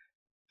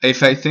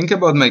if I think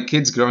about my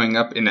kids growing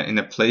up in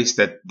a place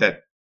that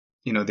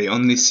they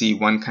only see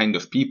one kind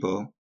of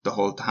people the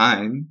whole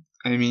time.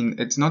 I mean,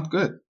 it's not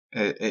good.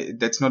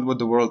 That's not what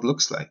the world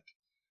looks like,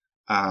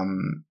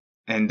 and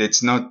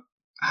it's not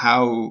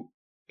how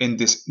in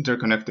this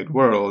interconnected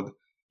world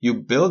you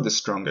build a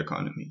strong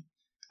economy.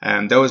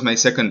 And that was my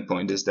second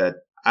point, is that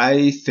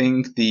I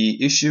think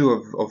the issue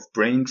of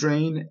brain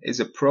drain is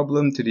a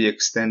problem to the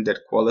extent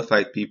that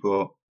qualified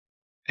people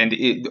and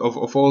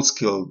of all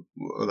skill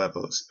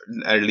levels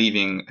are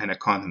leaving an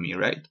economy,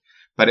 right?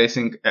 But I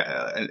think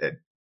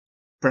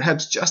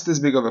perhaps just as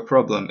big of a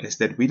problem is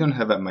that we don't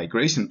have a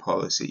migration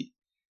policy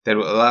that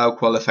will allow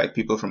qualified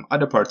people from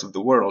other parts of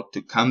the world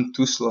to come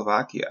to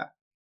Slovakia,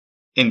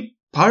 in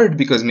part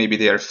because maybe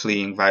they are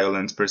fleeing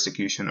violence,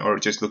 persecution, or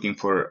just looking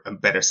for a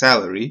better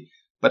salary,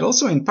 but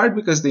also in part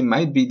because they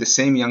might be the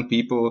same young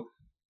people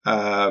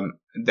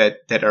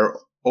that are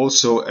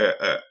also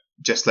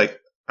just like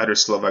other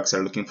Slovaks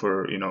are looking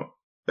for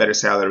better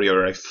salary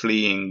or are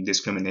fleeing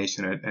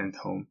discrimination at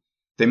home.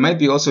 They might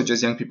be also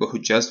just young people who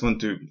just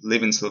want to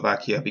live in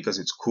Slovakia because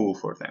it's cool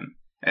for them.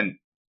 And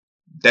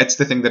that's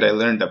the thing that I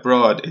learned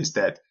abroad, is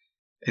that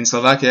in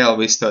Slovakia I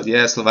always thought,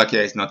 yeah,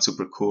 Slovakia is not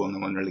super cool, no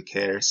one really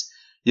cares.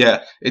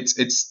 Yeah,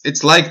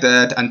 it's like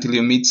that until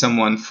you meet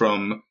someone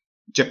from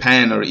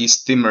Japan or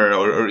East Timor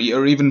or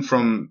even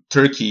from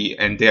Turkey,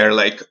 and they are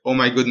like, oh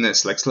my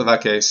goodness, like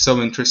Slovakia is so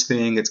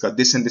interesting, it's got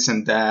this and this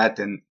and that,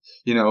 and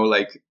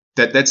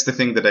that's the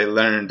thing that I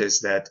learned,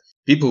 is that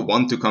people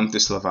want to come to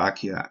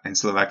Slovakia, and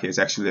Slovakia is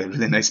actually a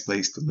really nice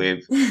place to live.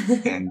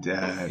 And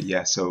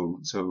so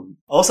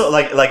also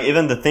like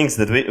even the things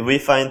that we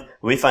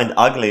find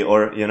ugly,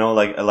 or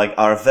like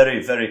are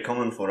very, very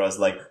common for us,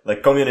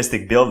 like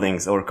communistic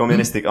buildings or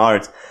communistic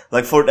art,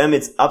 like for them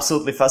it's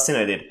absolutely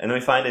fascinating, and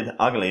we find it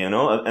ugly,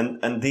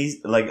 and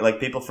these like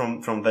people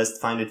from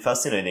West find it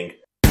fascinating.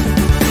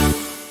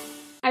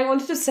 I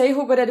wanted to say,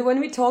 Hugo, that when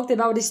we talked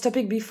about this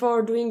topic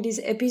before doing this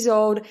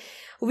episode,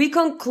 we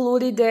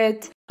concluded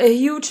that a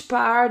huge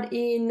part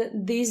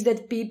in this,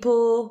 that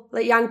people,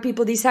 like young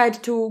people,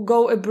 decide to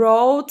go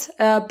abroad,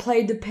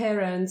 play the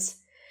parents.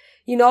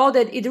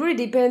 That it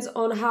really depends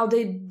on how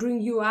they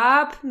bring you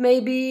up,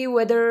 maybe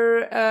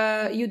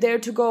whether you dare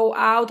to go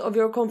out of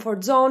your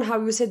comfort zone, how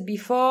you said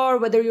before,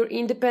 whether you're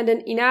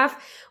independent enough.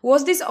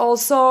 Was this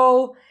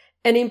also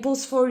an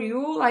impulse for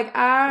you? Like,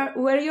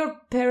 were your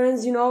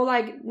parents,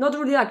 like not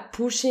really like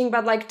pushing,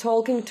 but like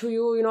talking to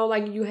you,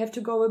 like you have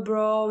to go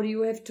abroad,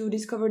 you have to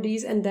discover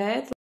this and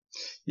that?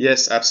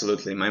 Yes,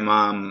 absolutely. My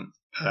mom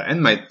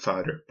and my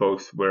father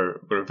both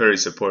were very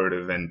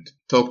supportive and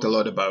talked a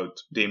lot about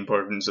the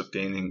importance of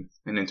gaining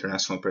an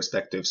international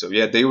perspective. So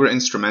yeah, they were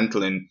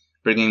instrumental in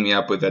bringing me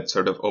up with that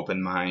sort of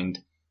open mind,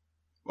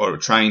 or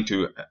trying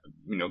to,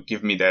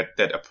 give me that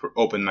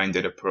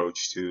open-minded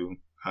approach to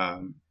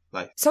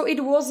life. So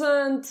it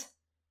wasn't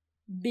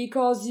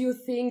because you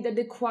think that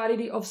the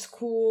quality of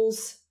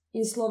schools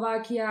in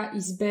Slovakia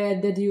is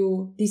bad that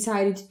you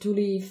decided to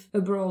live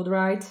abroad,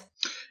 right?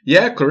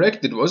 Yeah,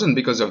 correct. It wasn't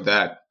because of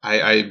that.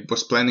 I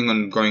was planning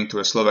on going to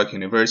a Slovak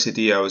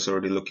university. I was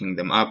already looking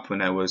them up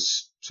when I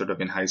was sort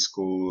of in high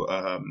school,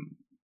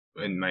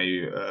 in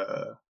my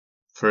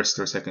first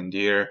or second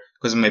year,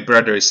 because my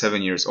brother is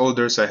 7 years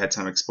older, so I had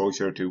some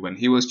exposure to when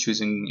he was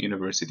choosing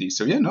university.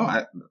 So yeah, no,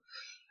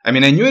 I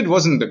mean, I knew it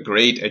wasn't a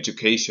great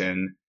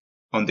education,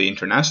 on the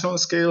international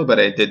scale, but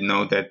I did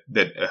know that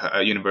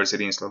a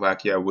university in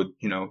Slovakia would,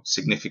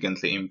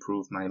 significantly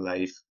improve my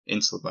life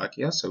in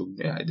Slovakia. So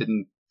yeah, I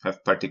didn't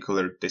have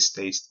particular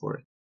distaste for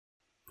it.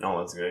 Oh,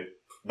 that's great.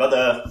 But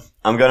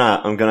I'm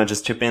gonna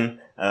just chip in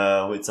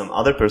with some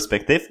other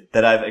perspective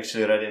that I've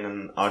actually read in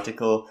an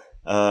article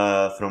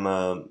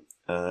from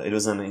it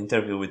was an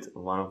interview with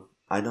one of,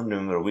 I don't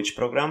remember which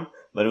program,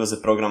 but it was a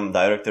program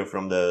director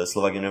from the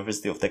Slovak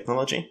University of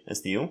Technology,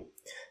 STU,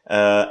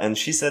 and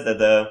she said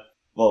that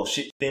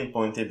she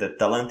pinpointed that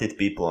talented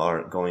people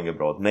are going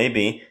abroad.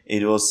 Maybe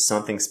it was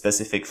something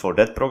specific for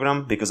that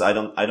program, because I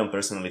don't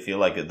personally feel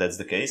like that's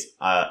the case.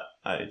 I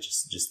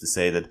just to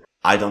say that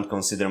I don't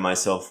consider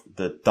myself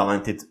the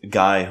talented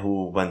guy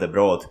who went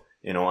abroad.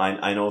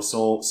 I know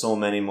so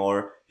many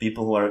more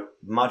people who are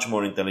much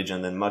more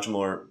intelligent and much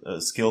more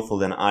skillful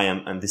than I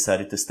am, and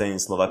decided to stay in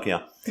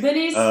Slovakia.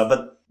 Denise,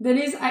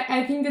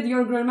 I think that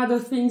your grandmother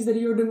thinks that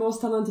you're the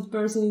most talented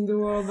person in the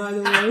world, by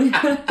the way.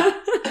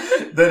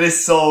 That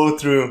is so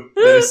true.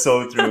 That is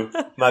so true.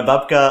 My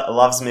babka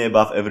loves me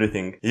above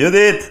everything. You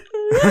did!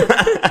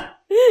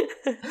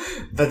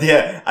 But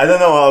yeah, I don't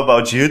know how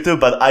about you two,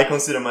 but I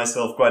consider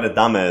myself quite a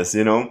dumbass,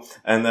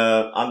 and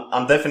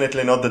I'm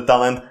definitely not the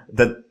talent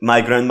that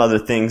my grandmother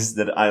thinks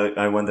that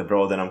I went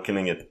abroad and I'm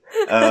killing it.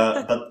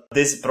 But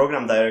this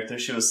program director,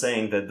 she was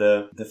saying that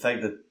the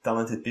fact that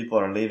talented people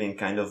are leaving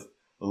kind of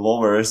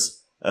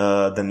lowers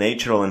the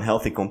natural and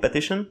healthy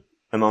competition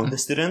among the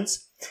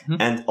students. Mm-hmm.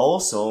 And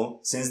also,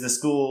 since the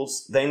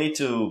schools, they need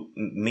to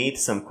meet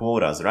some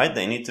quotas, right?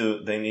 They need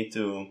to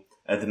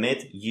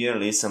admit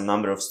yearly some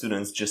number of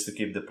students just to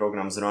keep the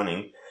programs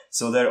running.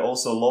 So they're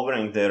also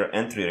lowering their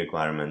entry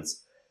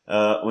requirements,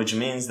 which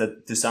means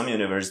that to some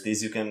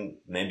universities you can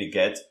maybe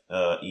get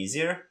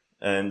easier.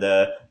 And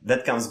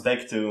that comes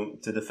back to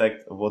the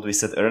fact of what we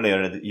said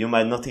earlier, that you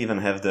might not even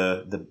have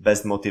the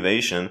best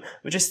motivation,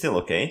 which is still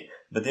okay,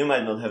 but you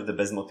might not have the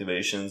best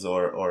motivations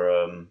or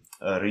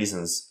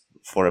reasons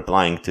for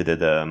applying to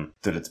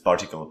that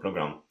particular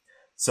program.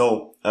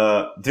 So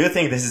do you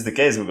think this is the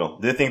case, Hugo?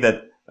 Do you think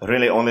that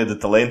really only the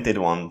talented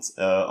ones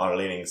are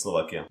leaving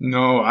Slovakia?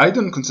 No, I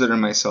don't consider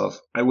myself,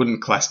 I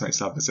wouldn't class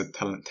myself as a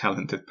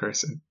talented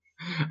person.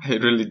 I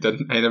really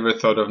didn't. I never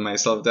thought of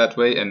myself that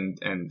way,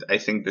 and I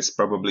think this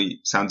probably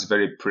sounds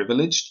very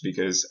privileged,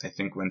 because I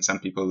think when some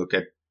people look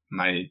at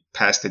my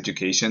past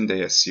education,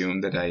 they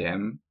assume that I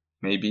am,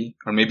 maybe,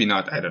 or maybe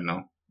not, I don't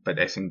know. But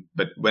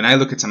when I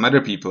look at some other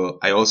people,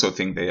 I also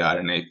think they are,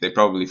 and they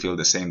probably feel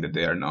the same, that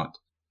they are not.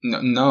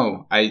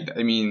 No, I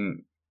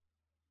mean,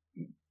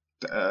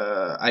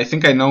 I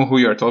think I know who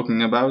you're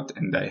talking about,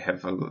 and I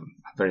have a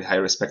very high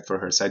respect for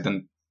her, so I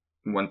don't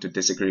want to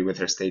disagree with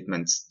her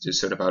statements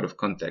just sort of out of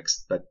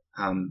context. But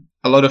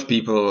a lot of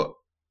people,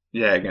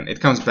 yeah, again,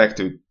 it comes back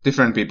to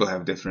different people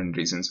have different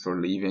reasons for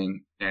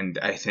leaving, and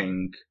I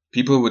think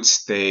people would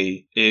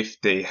stay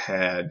if the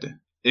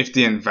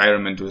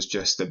environment was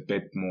just a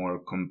bit more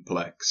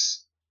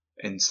complex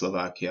in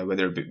Slovakia,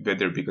 whether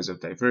because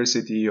of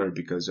diversity or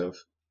because of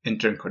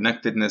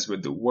interconnectedness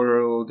with the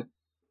world.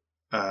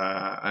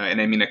 And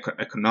I mean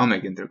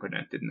economic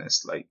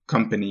interconnectedness, like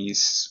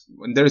companies.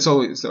 There's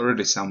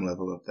already some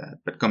level of that,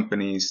 but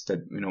companies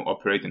that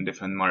operate in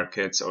different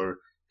markets, or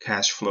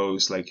cash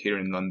flows, like here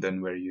in London,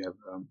 where you have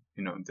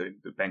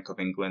the Bank of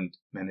England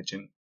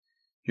managing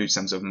huge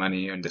sums of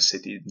money, and the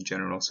city in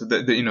general. So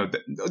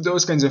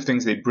those kinds of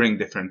things, they bring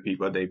different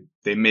people.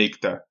 They make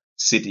the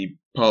city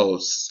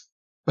pulse.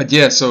 But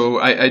yeah,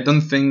 so I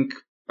don't think.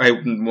 I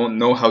won't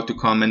know how to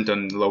comment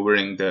on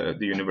lowering the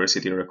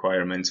university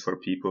requirements for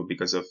people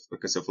because of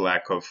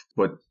lack of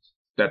what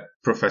that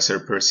professor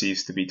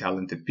perceives to be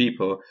talented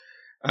people.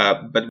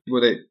 But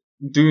what I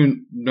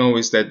do know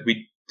is that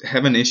we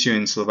have an issue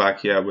in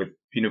Slovakia with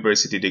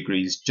university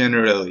degrees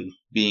generally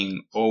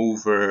being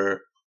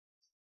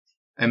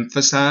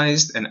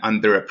overemphasized and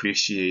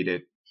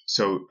underappreciated.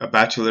 So a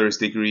bachelor's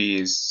degree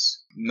is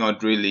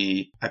not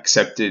really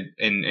accepted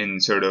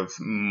in sort of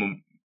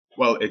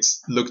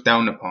it's looked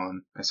down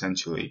upon,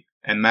 essentially.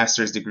 And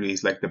master's degree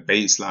is like the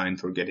baseline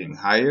for getting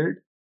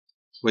hired,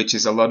 which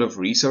is a lot of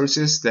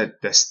resources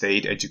that the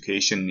state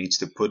education needs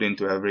to put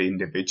into every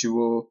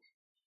individual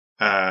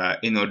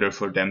in order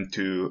for them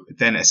to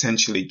then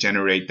essentially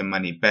generate the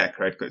money back,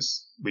 right?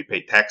 Because we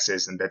pay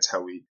taxes, and that's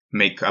how we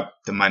make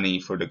up the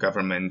money for the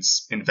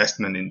government's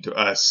investment into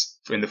us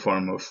in the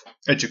form of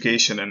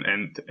education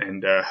and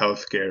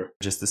healthcare.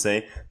 Just to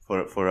say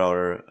for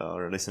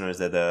our listeners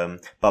that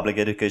public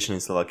education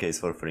in Slovakia is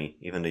for free,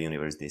 even the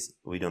universities.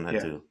 We don't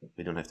have to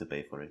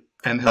pay for it.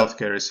 And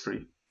healthcare is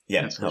free.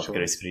 Yeah,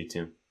 healthcare is free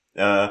too.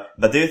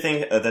 But do you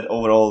think that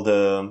overall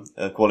the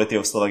quality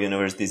of Slovak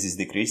universities is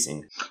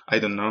decreasing? I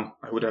don't know.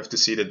 I would have to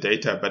see the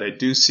data, but I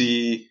do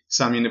see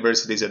some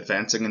universities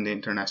advancing in the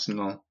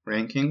international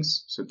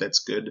rankings, so that's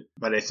good.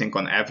 But I think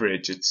on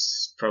average,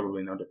 it's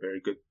probably not a very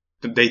good.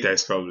 The data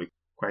is probably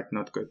quite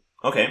not good.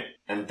 Okay,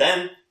 and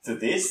then to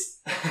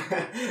this,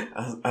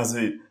 as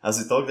we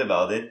talked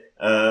about it,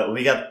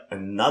 we got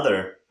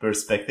another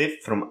perspective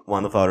from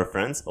one of our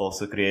friends,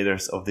 also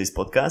creators of this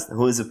podcast,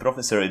 who is a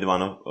professor at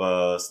one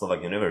of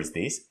Slovak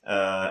universities.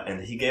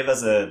 And he gave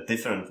us a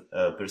different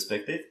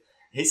perspective.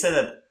 He said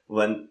that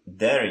when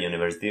their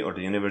university or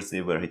the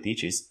university where he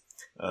teaches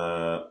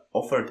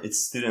offered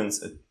its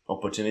students an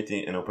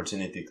opportunity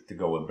to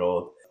go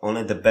abroad,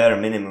 only the bare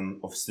minimum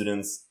of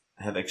students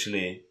have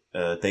actually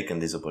taken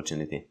this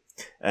opportunity.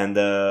 And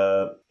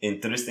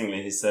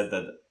interestingly, he said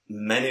that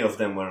many of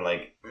them were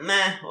like,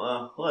 meh,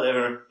 well,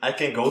 whatever. I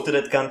can go to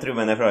that country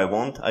whenever I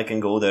want. I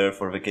can go there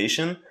for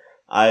vacation.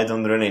 I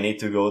don't really need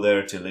to go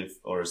there to live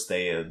or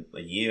stay a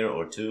year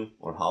or two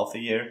or half a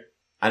year.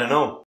 I don't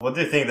know. What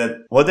do you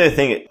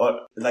think?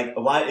 Or like,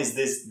 why is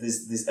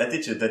this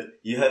attitude that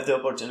you have the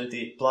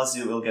opportunity plus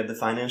you will get the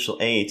financial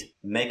aid,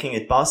 making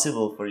it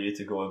possible for you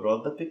to go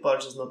abroad, but people are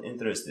just not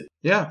interested?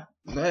 Yeah,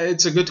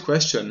 it's a good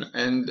question.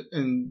 And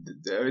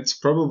it's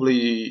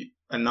probably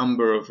a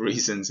number of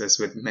reasons, as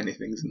with many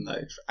things in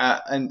life.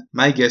 And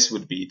my guess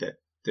would be that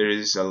there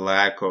is a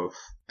lack of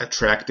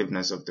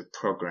attractiveness of the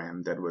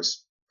program that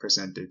was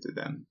presented to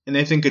them. And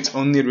I think it's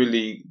only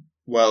really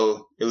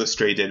well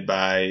illustrated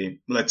by,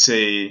 let's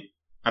say,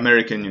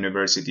 American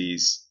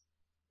universities.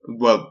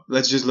 Well,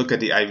 let's just look at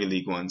the Ivy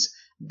League ones.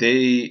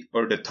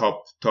 Or the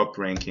top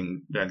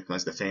ranking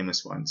ones, the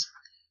famous ones.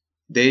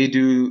 They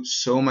do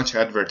so much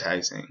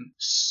advertising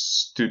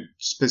to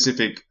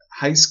specific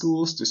high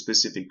schools, to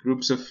specific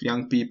groups of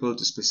young people,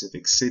 to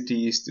specific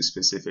cities, to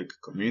specific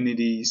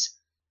communities,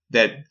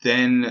 that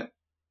then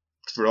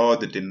draw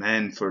the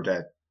demand for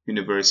that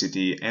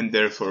university and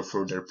therefore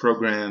for their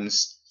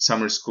programs,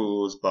 summer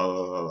schools, blah,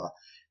 blah, blah, blah.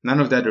 None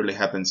of that really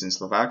happens in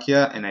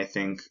Slovakia. And I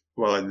think,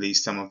 well, at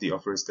least some of the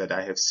offers that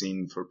I have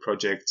seen for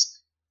projects,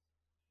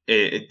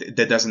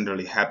 that doesn't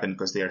really happen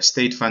because they are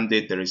state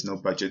funded. There is no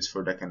budgets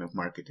for that kind of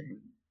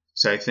marketing.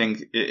 So I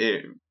think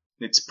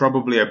it's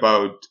probably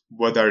about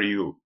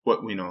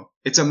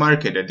it's a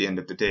market at the end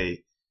of the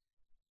day.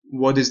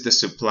 What is the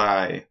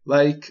supply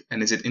like?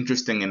 And is it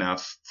interesting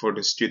enough for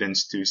the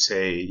students to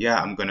say, yeah,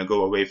 I'm going to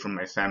go away from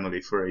my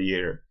family for a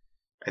year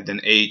at an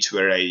age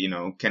where I,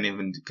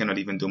 cannot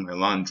even do my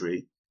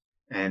laundry.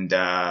 And,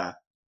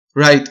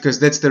 right. Because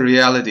that's the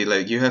reality.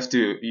 Like you have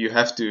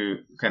to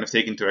kind of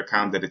take into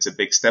account that it's a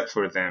big step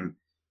for them,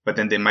 but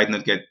then they might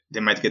get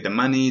the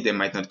money. They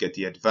might not get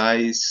the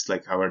advice.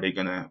 Like, how are they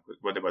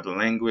what about the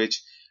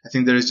language? I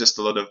think there is just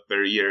a lot of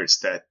barriers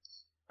that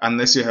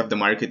unless you have the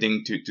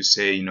marketing to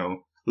say,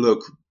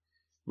 look,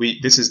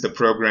 this is the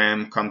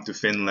program, come to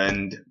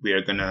Finland.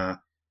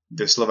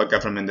 The Slovak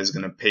government is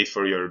going to pay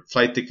for your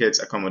flight tickets,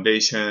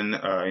 accommodation,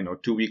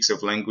 2 weeks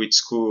of language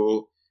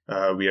school.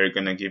 We are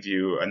going to give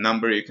you a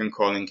number you can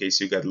call in case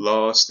you get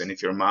lost. And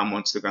if your mom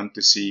wants to come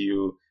to see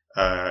you,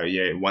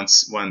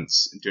 once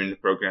during the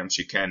program,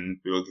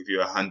 we will give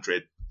you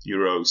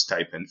 €100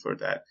 stipend for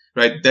that.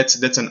 Right.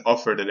 That's an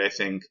offer that I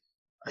think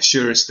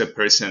assures the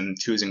person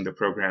choosing the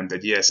program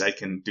that, yes, I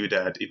can do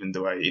that even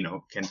though I,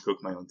 can't cook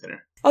my own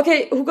dinner.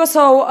 Okay, Hugo,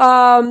 so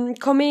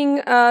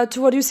coming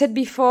to what you said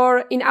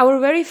before, in our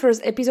very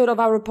first episode of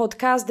our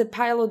podcast, the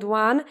pilot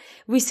one,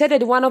 we said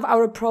that one of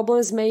our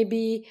problems may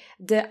be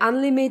the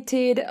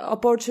unlimited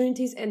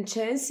opportunities and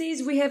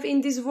chances we have in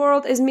this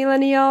world as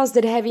millennials,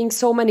 that having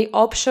so many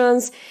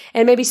options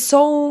and maybe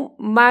so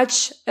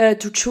much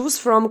to choose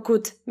from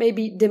could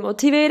maybe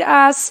demotivate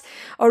us,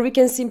 or we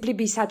can simply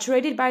be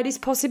saturated by these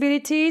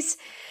possibilities.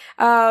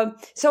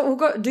 So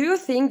Hugo, do you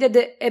think that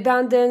the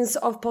abundance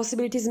of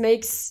possibilities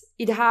makes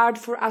it hard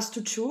for us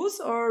to choose,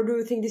 or do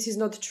you think this is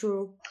not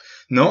true?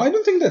 No, I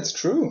don't think that's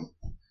true.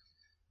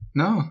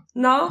 No.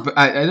 But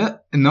I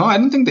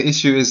don't think the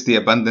issue is the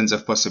abundance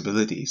of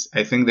possibilities.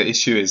 I think the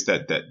issue is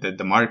that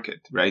the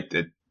market, right?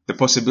 That the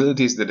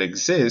possibilities that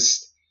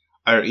exist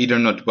are either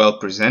not well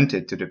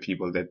presented to the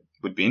people that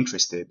would be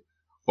interested,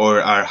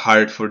 or are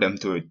hard for them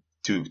to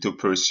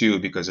pursue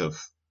because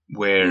of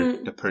where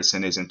the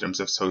person is in terms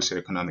of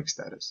socioeconomic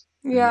status.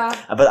 Yeah.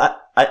 But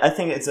I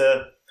think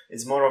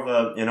it's more of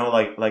a,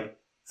 like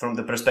from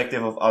the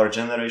perspective of our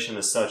generation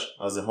as such,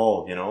 as a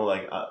whole,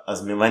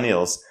 as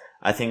millennials,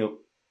 I think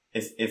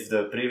if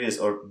the previous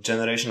or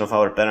generation of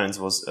our parents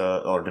was,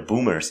 or the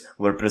boomers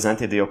were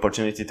presented the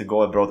opportunity to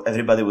go abroad,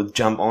 everybody would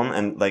jump on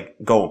and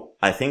go.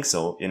 I think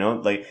so,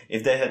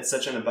 if they had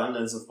such an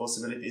abundance of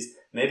possibilities,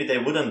 maybe they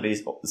wouldn't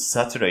be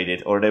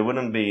saturated, or they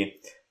wouldn't be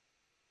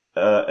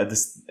at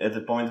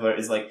the point where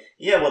it's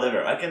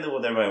whatever, I can do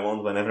whatever I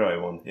want whenever I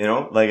want,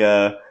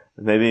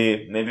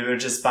 maybe we're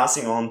just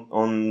passing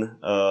on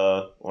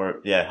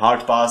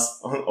hard pass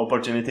on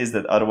opportunities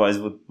that otherwise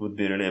would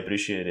be really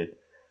appreciated.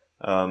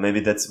 Maybe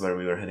that's where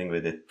we were heading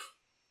with it.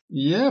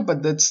 Yeah,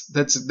 but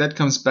that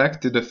comes back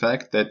to the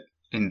fact that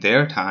in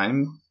their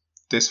time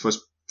this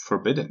was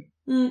forbidden.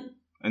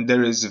 And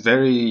there is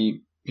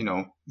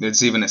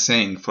there's even a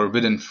saying,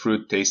 forbidden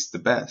fruit tastes the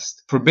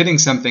best. Forbidding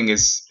something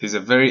is a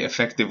very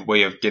effective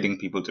way of getting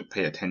people to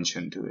pay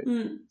attention to it.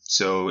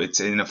 So it's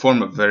in a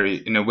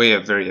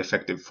very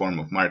effective form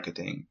of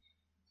marketing.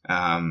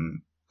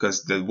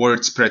 Because the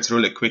word spreads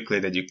really quickly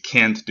that you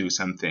can't do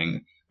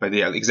something But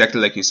yeah,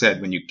 exactly like you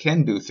said, when you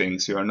can do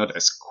things, you are not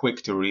as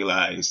quick to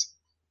realize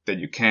that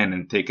you can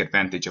and take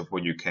advantage of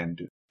what you can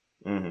do.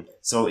 Mm-hmm.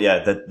 So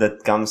yeah,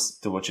 that comes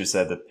to what you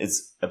said, that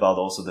it's about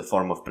also the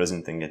form of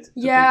presenting it.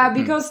 Yeah,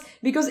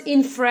 because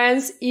in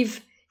France,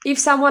 if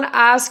someone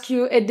asks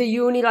you at the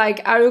uni,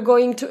 like, are you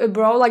going to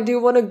abroad? Like, do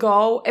you want to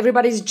go?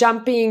 Everybody's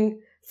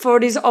jumping for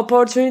this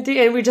opportunity,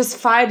 and we're just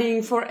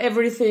fighting for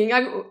everything.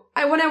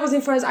 I when I was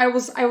in France, I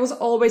was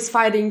always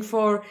fighting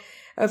for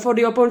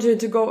the opportunity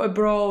to go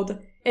abroad.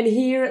 And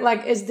here,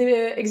 like, as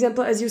the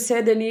example, as you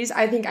said, Denise,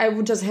 I think I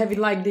would just have it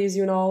like this,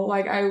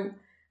 like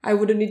I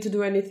wouldn't need to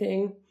do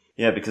anything.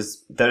 Yeah,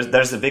 because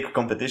there's a big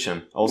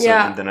competition also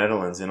in the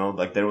Netherlands,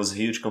 like there was a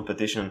huge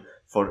competition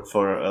for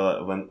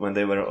when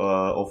they were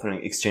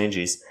offering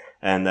exchanges.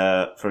 And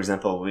for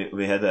example,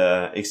 we had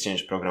a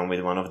exchange program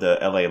with one of the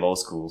LA law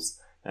schools,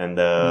 and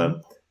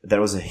there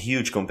was a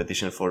huge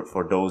competition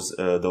for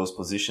those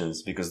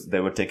positions, because they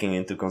were taking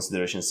into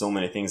consideration so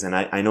many things. And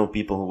I know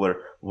people who were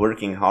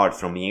working hard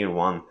from year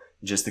one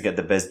just to get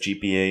the best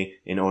GPA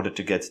in order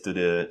to get to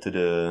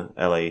the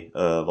LA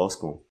law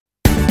school.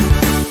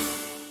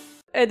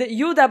 At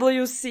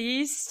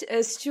UWC,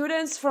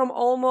 students from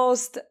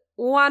almost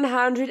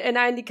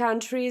 190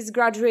 countries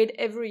graduate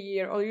every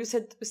year, or you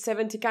said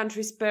 70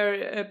 countries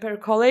per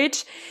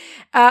college.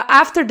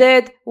 After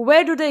that,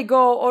 where do they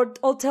go?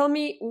 Or tell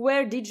me,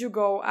 where did you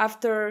go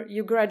after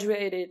you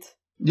graduated?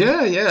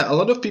 Yeah. A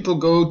lot of people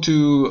go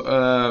to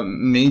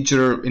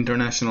major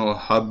international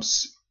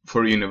hubs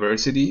for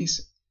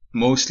universities,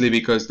 mostly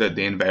because the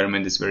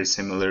environment is very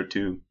similar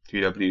to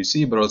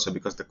UWC, but also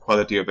because the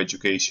quality of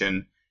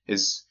education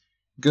is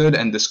good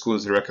and the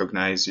schools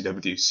recognize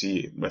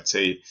UWC, let's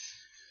say,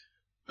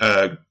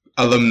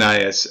 alumni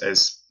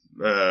as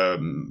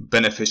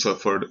beneficial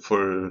for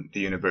the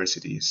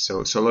universities.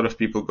 So a lot of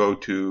people go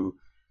to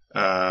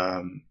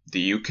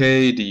the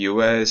UK, the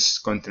US,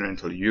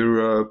 continental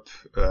Europe,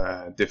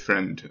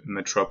 different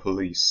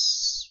metropoli,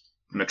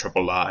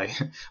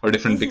 or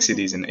different big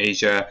cities in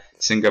Asia,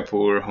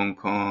 Singapore, Hong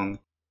Kong.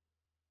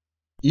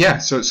 Yeah,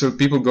 so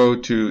people go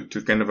to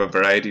kind of a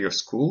variety of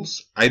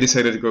schools. I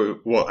decided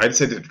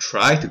to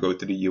try to go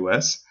to the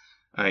US,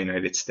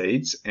 United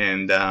States,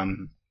 and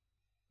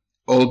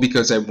all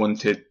because I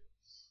wanted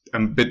a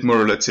bit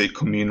more, let's say,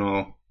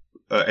 communal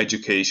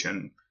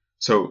education.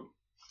 So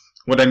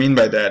what I mean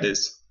by that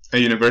is a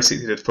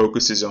university that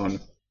focuses on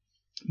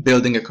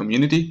building a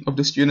community of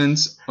the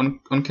students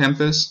on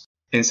campus,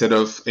 instead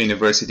of a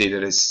university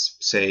that is,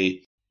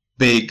 say,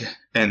 big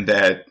and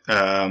that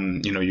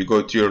you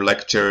go to your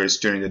lectures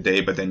during the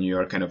day, but then you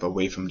are kind of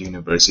away from the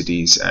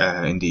universities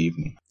in the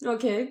evening.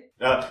 Okay.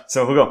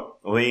 So Hugo,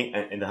 we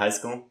in the high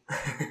school,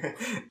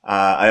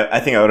 I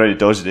think I already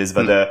told you this,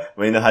 but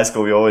we in the high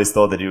school we always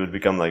thought that you would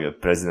become like a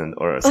president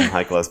or some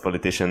high class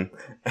politician,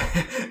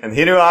 and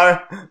here you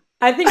are.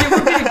 I think you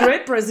would be a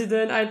great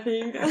president. I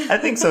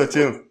think so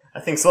too.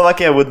 I think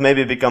Slovakia would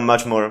maybe become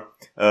much more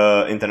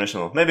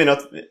international. Maybe not.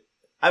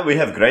 We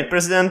have great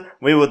president.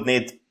 We would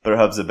need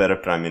perhaps a better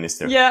prime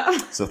minister. Yeah.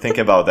 So think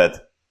about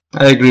that.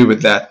 I agree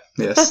with that.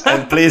 Yes.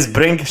 And please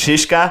bring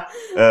Shishka,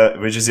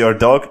 which is your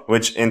dog,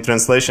 which in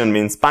translation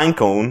means pine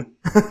cone.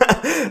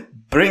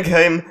 Bring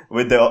him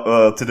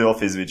to the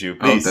office with you,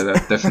 please. Oh,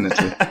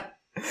 definitely.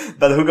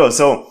 But Hugo,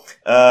 so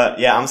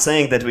I'm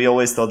saying that we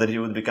always thought that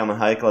you would become a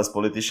high class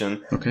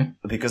politician. Okay.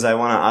 Because I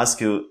want to ask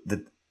you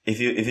that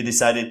if you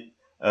decided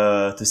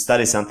to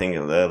study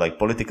something like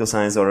political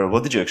science, or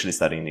what did you actually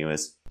study in the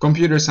US?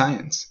 Computer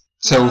science.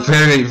 So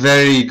very,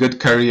 very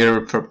good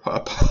career for a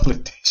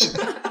politician.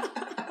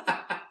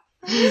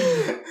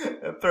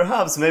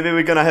 Perhaps maybe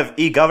we're gonna have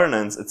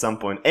e-governance at some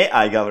point,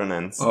 AI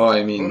governance. Oh,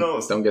 I mean, who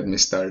knows? Don't get me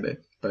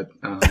started. But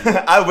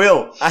I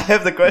will. I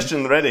have the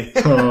question ready.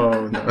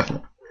 Oh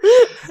no.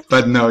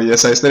 But no,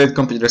 yes, I studied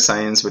computer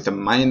science with a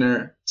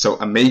minor. So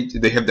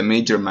they have the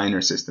major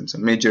minor system. So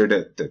major,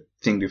 the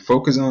thing you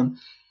focus on,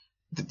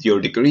 your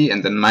degree,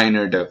 and then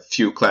minor, the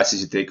few classes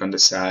you take on the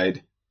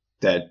side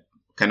that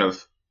kind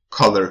of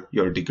color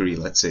your degree,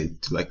 let's say,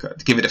 to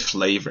give it a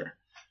flavor.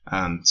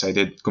 So I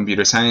did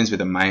computer science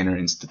with a minor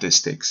in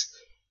statistics,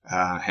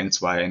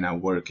 hence why I now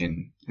work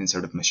in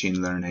sort of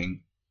machine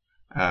learning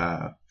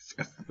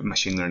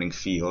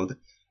field.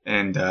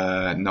 And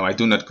no, I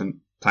do not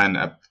plan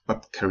a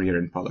career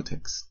in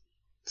politics.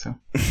 So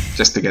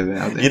just to get it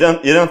out there.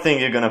 You don't think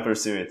you're gonna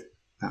pursue it?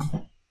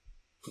 No.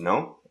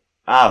 No?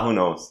 Who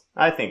knows?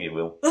 I think you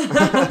will.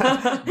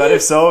 But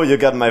if so, you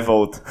got my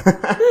vote.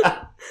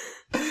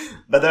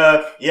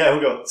 But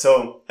Hugo,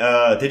 so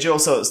did you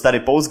also study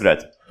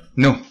postgrad?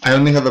 No, I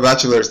only have a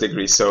bachelor's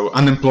degree, so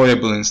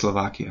unemployable in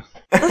Slovakia.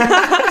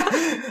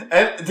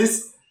 And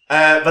this,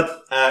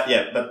 but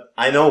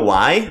I know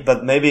why.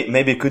 But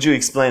maybe could you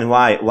explain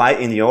why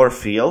in your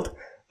field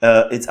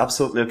it's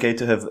absolutely okay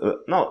to have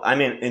no? I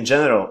mean, in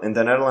general, in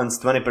the Netherlands,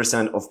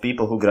 20% of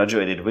people who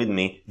graduated with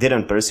me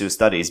didn't pursue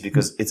studies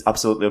because it's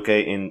absolutely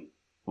okay in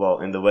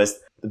the West.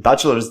 The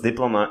bachelor's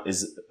diploma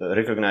is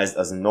recognized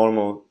as a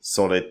normal,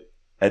 solid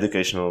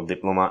educational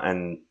diploma,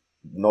 and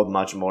not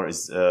much more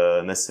is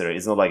necessary.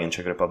 It's not like in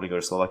Czech Republic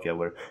or Slovakia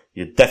where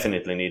you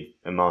definitely need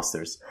a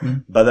master's.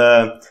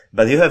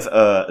 But you have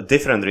a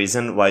different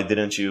reason why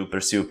didn't you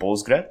pursue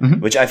postgrad,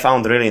 which I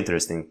found really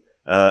interesting.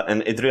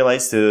 And it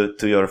relates to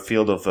your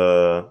field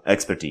of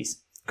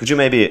expertise. Could you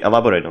maybe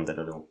elaborate on that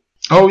a little?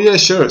 Oh, yeah,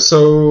 sure.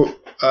 So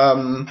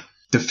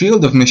the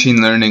field of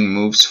machine learning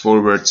moves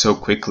forward so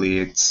quickly.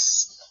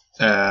 It's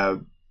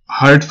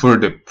hard for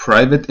the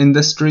private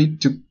industry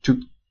to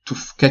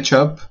catch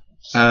up.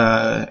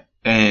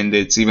 And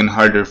it's even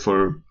harder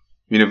for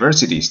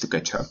universities to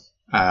catch up.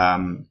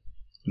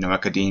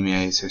 Academia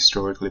is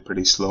historically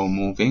pretty slow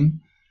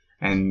moving.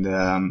 And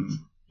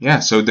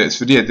so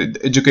the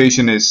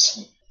education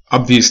is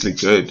obviously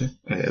good.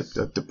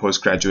 The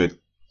postgraduate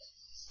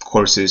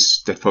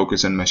courses that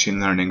focus on machine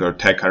learning or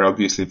tech are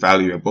obviously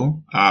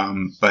valuable.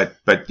 But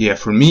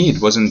for me, it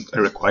wasn't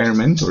a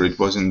requirement, or it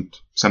wasn't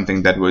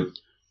something that would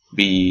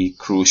be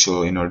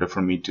crucial in order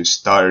for me to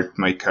start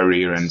my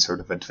career and sort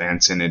of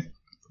advance in it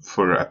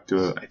for up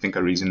to, I think,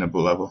 a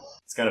reasonable level.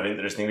 It's kind of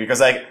interesting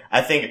because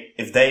I think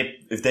if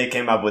they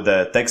came up with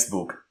a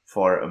textbook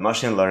for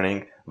machine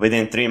learning,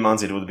 within 3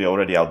 months it would be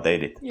already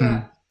outdated.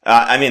 Yeah.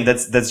 I mean,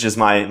 that's just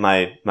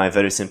my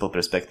very simple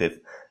perspective,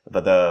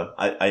 but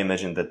I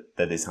imagine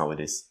that is how it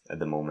is at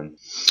the moment.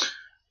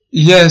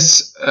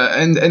 Yes,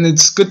 and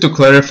it's good to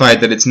clarify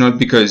that it's not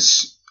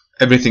because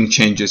everything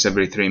changes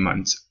every 3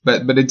 months,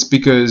 but it's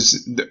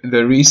because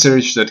the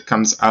research that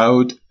comes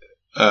out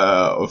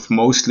of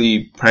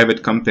mostly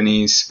private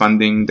companies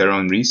funding their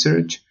own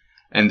research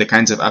and the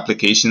kinds of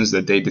applications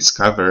that they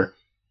discover,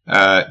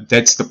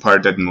 that's the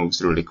part that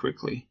moves really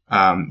quickly.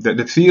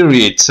 The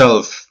theory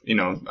itself,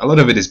 a lot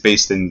of it is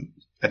based in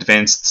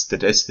advanced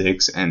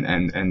statistics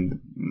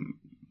and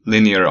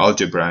linear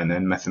algebra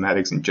and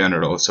mathematics in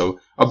general. So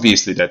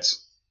obviously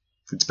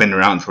it's been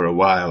around for a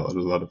while, a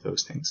lot of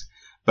those things.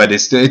 But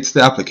it's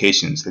the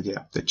applications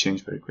that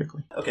change very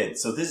quickly. Okay,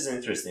 so this is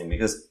interesting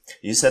because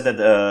you said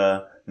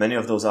that many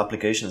of those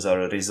applications are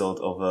a result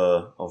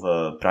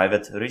of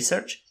private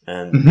research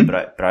and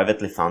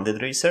privately funded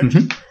research.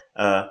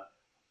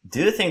 Do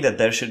you think that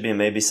there should be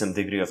maybe some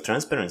degree of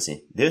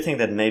transparency? Do you think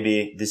that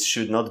maybe this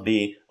should not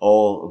be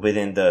all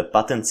within the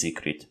patent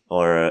secret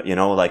or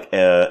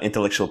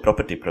intellectual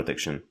property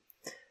protection?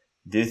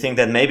 Do you think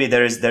that maybe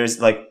there is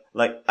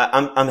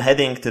I'm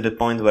heading to the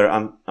point where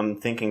I'm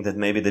thinking that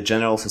maybe the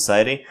general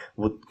society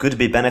could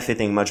be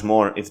benefiting much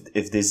more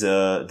if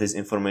this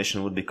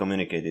information would be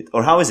communicated?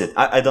 Or how is it?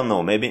 I don't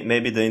know.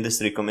 Maybe the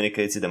industry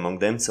communicates it among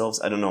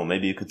themselves. I don't know.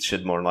 Maybe you could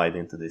shed more light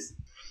into this.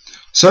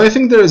 So I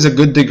think there is a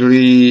good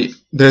degree.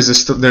 There's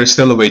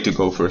still a way to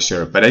go for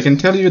sure. But I can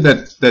tell you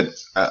that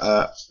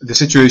the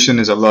situation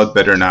is a lot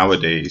better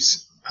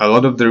nowadays. A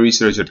lot of the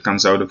research that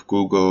comes out of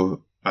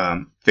Google,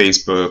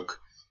 Facebook,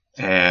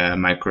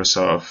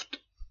 Microsoft,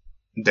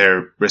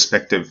 their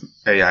respective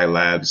AI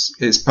labs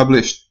is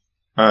published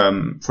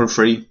for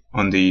free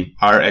on the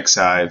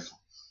rXive.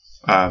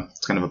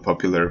 It's kind of a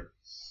popular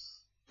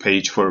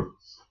page for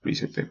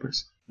research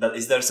papers. But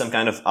is there some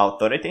kind of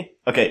authority?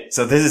 Okay,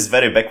 so this is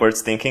very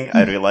backwards thinking,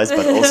 I realize,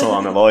 but also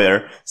I'm a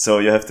lawyer, so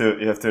you have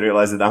to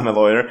realize that I'm a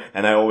lawyer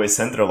and I always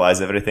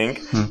centralize everything.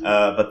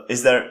 But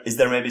is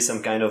there maybe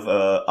some kind of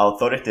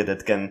authority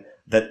that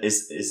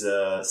is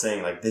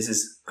saying like this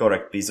is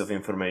correct piece of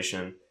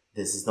information,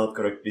 this is not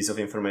correct piece of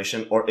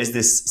information, or is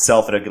this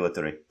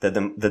self-regulatory that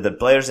the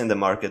players in the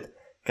market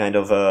kind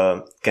of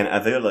can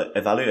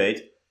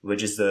evaluate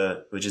which is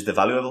the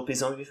valuable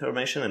piece of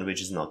information and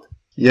which is not?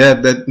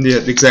 Yeah,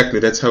 exactly.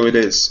 That's how it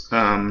is.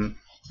 And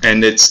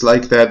it's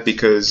like that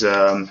because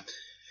the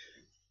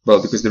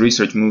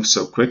research moves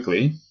so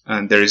quickly,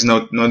 and there is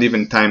not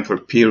even time for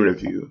peer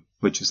review,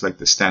 which is like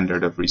the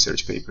standard of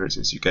research papers,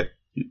 is you get,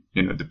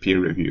 the peer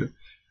review,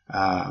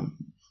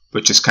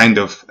 which is kind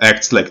of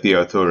acts like the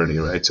authority,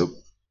 right? So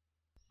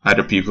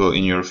other people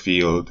in your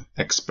field,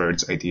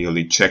 experts,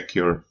 ideally check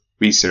your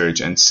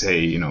research and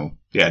say,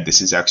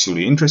 this is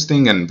actually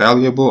interesting and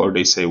valuable, or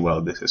they say,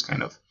 well,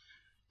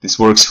 this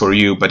works for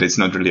you, but it's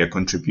not really a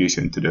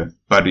contribution to the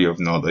body of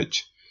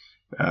knowledge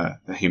that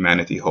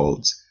humanity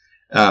holds.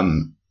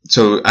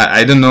 So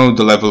I don't know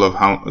the level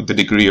of the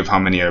degree of how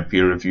many are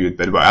peer reviewed,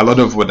 but a lot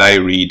of what I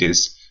read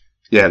is,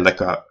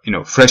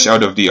 fresh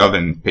out of the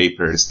oven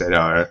papers that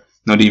are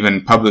not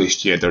even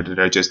published yet, or that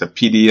are just a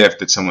PDF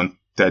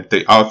that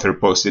the author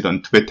posted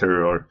on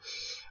Twitter, or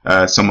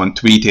someone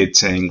tweeted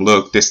saying,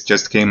 look, this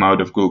just came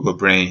out of Google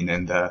Brain,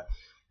 and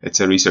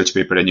it's a research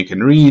paper that you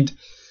can read.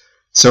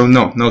 So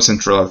no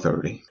central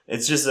authority.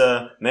 It's just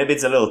maybe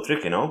it's a little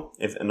tricky,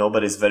 if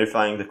nobody's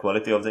verifying the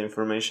quality of the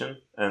information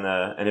and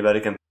anybody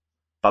can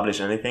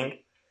publish anything.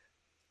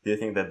 Do you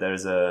think that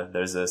there's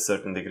a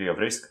certain degree of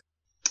risk?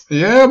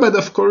 Yeah, but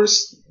of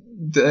course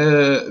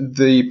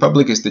the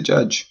public is the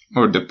judge,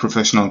 or the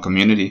professional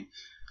community.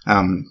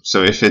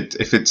 So if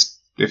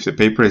the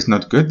paper is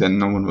not good, then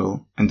no one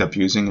will end up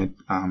using it.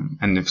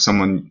 And if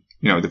someone,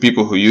 the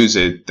people who use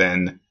it,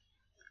 then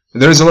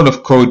there's a lot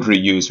of code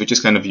reuse, which is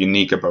kind of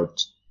unique about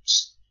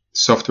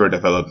software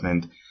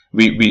development.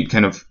 We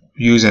kind of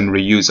use and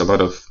reuse a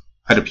lot of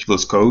other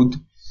people's code.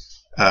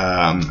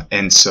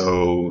 And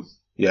so,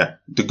 yeah,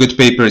 the good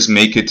papers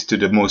make it to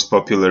the most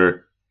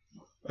popular,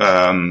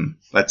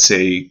 let's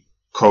say,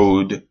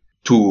 code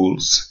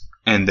tools,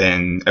 and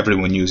then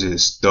everyone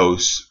uses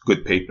those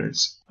good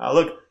papers.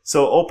 Look,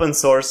 so open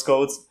source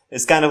codes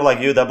is kind of like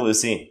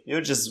UWC.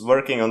 You're just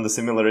working on the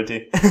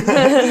similarity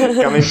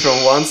coming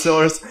from one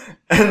source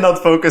and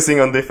not focusing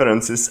on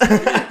differences.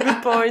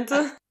 Good point.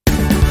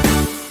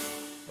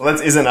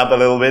 Let's ease up a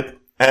little bit.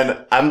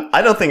 And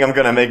I don't think I'm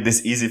gonna make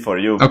this easy for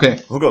you. Okay.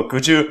 Hugo,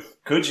 could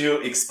you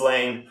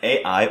explain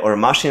AI or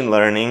machine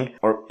learning,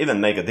 or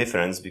even make a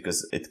difference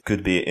because it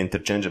could be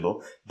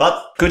interchangeable,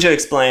 but could you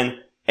explain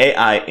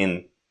AI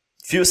in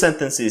few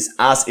sentences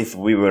as if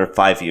we were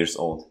 5 years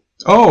old?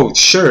 Oh,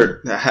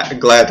 sure.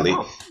 Gladly.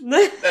 Oh,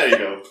 there you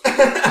go.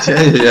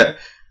 Yeah.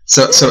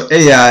 So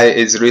AI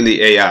is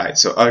really AI.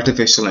 So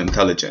artificial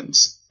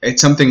intelligence.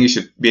 It's something you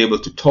should be able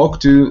to talk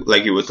to,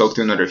 like you would talk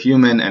to another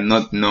human, and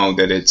not know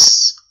that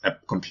it's a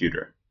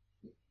computer,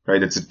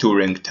 right? It's a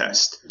Turing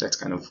test. That's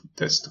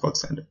the gold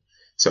standard.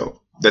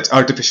 So that's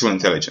artificial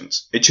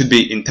intelligence. It should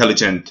be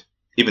intelligent,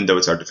 even though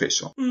it's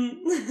artificial.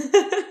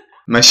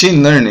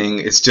 Machine learning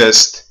is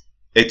just,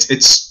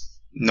 it's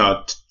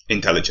not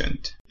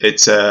intelligent.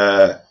 It's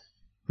a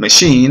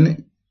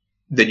machine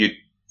that you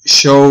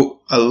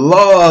show a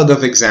lot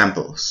of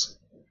examples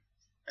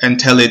and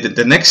tell it that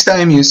the next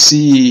time you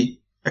see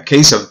a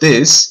case of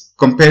this,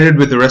 compare it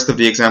with the rest of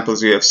the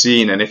examples you have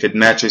seen, and if it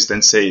matches,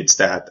 then say it's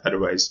that.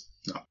 Otherwise,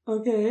 no.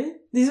 Okay.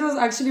 This was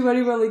actually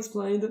very well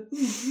explained.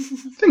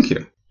 Thank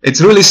you.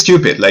 It's really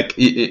stupid. Like,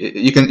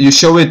 you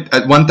show it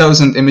at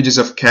 1,000 images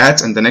of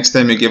cats, and the next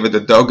time you give it a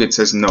dog, it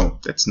says, no,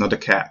 that's not a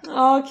cat.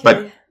 Okay.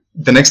 But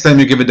the next time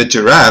you give it a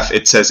giraffe,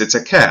 it says it's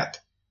a cat.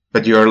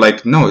 But you're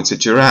like, no, it's a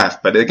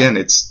giraffe. But again,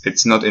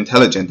 it's not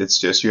intelligent. It's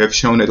just, you have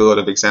shown it a lot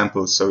of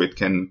examples, so it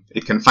can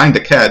find a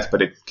cat,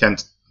 but it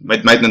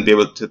might not be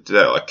able to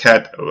tell a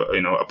cat,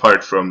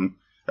 apart from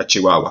a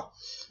chihuahua.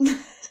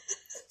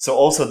 So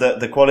also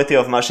the quality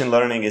of machine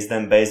learning is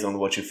then based on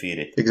what you feed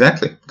it.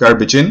 Exactly.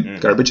 Garbage in,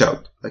 garbage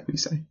out, like we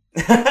say.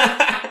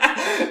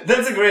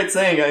 That's a great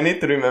saying. I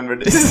need to remember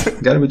this.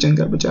 Garbage in,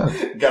 garbage out.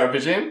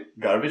 Garbage in,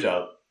 garbage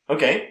out.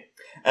 Okay.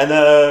 And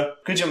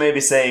could you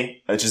maybe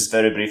say, just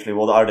very briefly,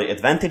 what are the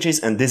advantages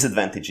and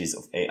disadvantages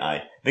of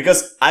AI?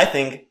 Because I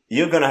think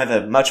you're gonna have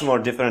a much more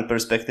different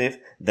perspective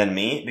than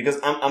me, because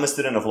I'm a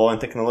student of law and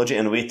technology,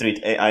 and we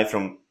treat AI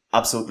from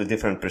absolutely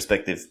different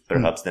perspective,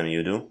 perhaps, than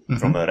you do,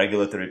 from a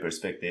regulatory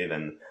perspective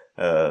and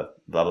blah,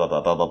 blah,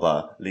 blah, blah, blah,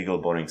 blah, legal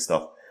boring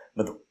stuff.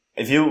 But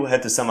if you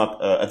had to sum up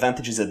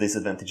advantages and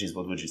disadvantages,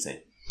 what would you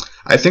say?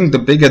 I think the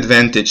big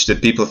advantage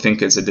that people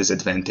think is a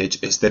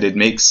disadvantage is that it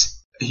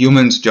makes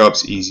humans'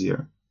 jobs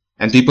easier.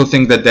 And people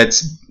think that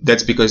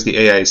that's because the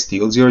AI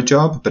steals your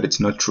job, but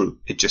it's not true.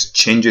 It just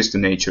changes the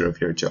nature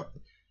of your job.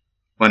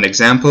 One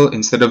example,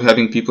 instead of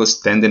having people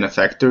stand in a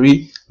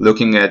factory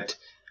looking at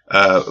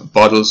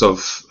bottles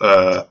of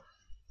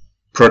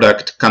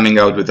product coming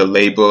out with a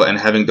label and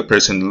having the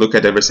person look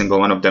at every single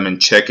one of them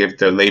and check if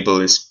the label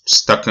is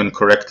stuck on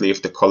correctly,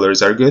 if the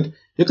colors are good,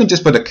 you can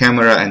just put a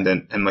camera and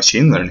then a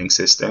machine learning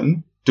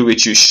system to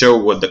which you show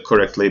what the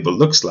correct label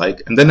looks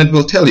like, and then it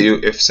will tell you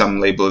if some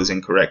label is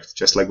incorrect,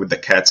 just like with the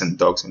cats and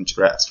dogs and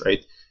giraffes,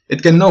 right?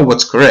 It can know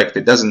what's correct.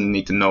 It doesn't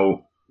need to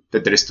know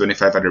that there is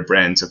 25 other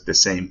brands of the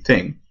same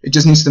thing. It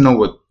just needs to know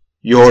what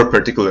your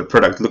particular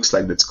product looks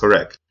like that's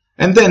correct.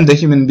 And then the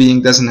human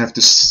being doesn't have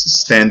to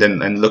stand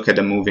and look at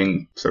a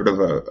moving sort of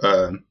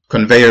a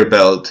conveyor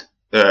belt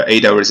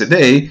 8 hours a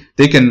day.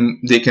 They can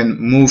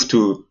move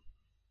to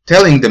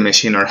telling the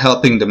machine or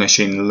helping the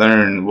machine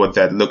learn what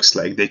that looks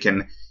like. They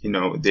can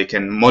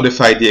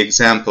modify the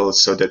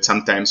examples so that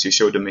sometimes you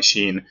show the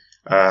machine,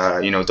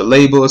 the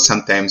label.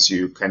 Sometimes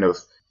you kind of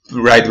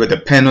write with a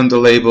pen on the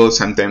label.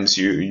 Sometimes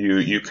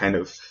you kind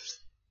of,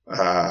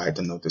 I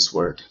don't know this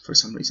word for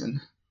some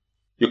reason.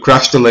 You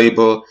crush the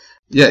label.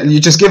 Yeah, you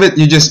just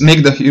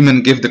make the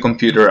human give the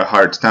computer a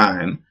hard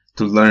time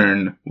to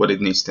learn what it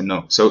needs to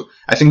know. So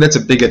I think that's a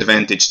big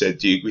advantage,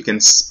 that we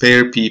can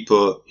spare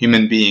people,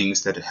 human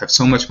beings that have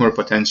so much more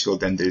potential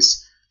than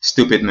this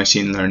stupid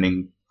machine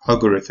learning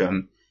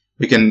algorithm.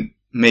 We can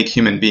make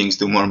human beings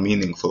do more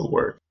meaningful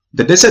work.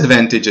 The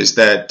disadvantage is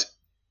that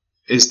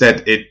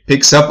it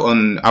picks up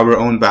on our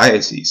own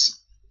biases.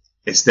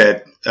 It's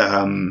that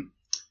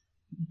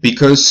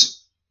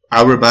because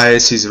our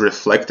biases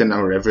reflect in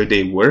our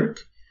everyday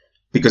work,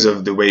 because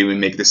of the way we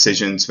make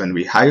decisions when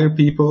we hire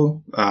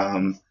people,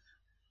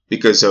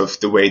 because of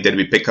the way that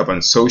we pick up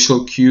on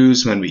social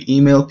cues when we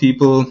email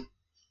people,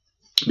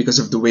 because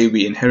of the way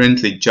we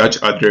inherently judge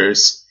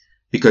others,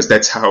 because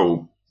that's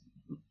how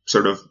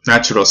sort of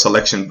natural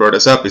selection brought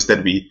us up, is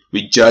that we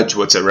judge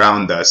what's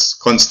around us,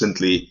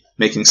 constantly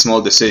making small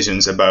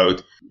decisions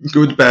about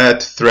good,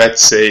 bad, threat,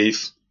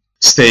 safe,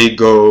 stay,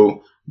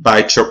 go,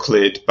 buy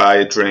chocolate, buy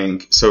a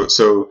drink.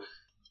 So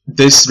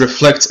this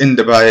reflects in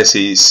the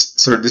biases,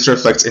 this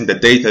reflects in the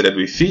data that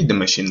we feed the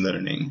machine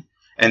learning.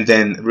 And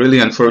then really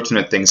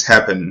unfortunate things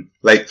happen,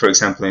 like, for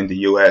example, in the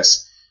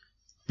US,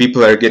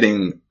 people are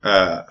getting,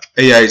 AI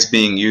is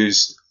being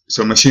used,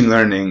 so machine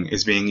learning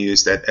is being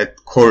used at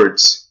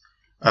courts,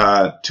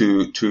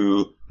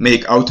 to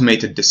make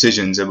automated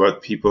decisions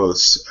about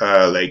people's,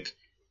 like,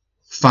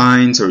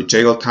 fines or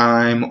jail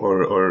time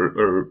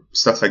or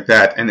stuff like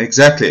that. And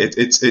exactly,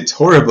 it's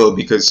horrible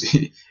because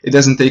it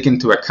doesn't take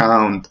into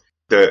account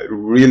the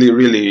really,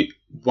 really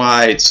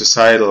wide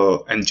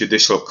societal and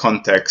judicial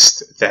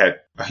context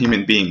that a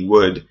human being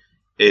would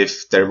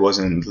if there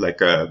wasn't like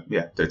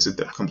that's a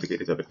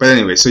complicated topic. But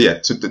anyway, so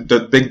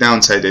the big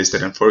downside is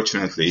that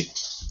unfortunately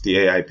the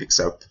AI picks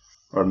up,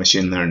 or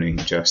machine learning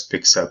just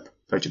picks up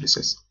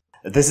prejudices.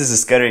 This is a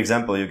scary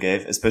example you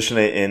gave,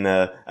 especially in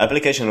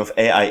application of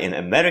AI in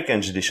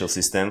American judicial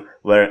system,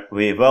 where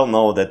we well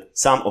know that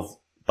some of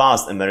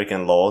past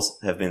American laws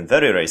have been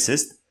very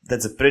racist.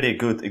 That's a pretty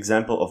good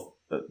example of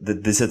the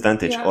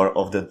disadvantage or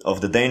of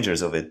the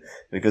dangers of it.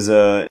 Because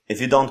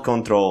if you don't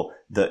control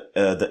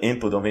the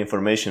input of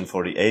information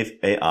for the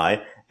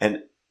AI, and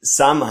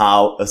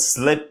somehow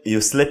you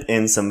slip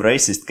in some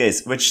racist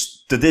case,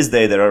 which to this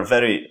day there are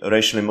very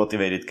racially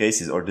motivated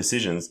cases or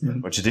decisions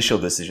or judicial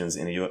decisions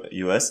in the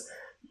US.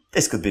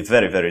 This could be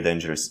very, very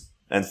dangerous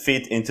and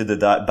feed into the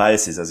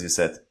biases, as you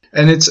said.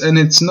 And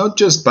it's not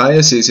just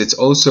biases. It's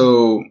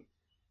also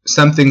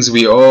some things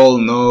we all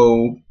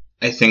know,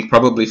 I think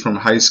probably from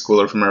high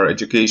school or from our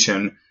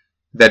education,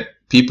 that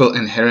people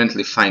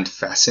inherently find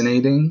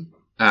fascinating,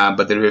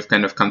 but that we've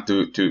kind of come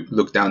to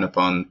look down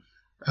upon,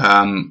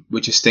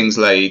 which is things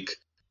like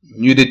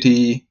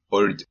nudity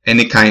or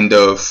any kind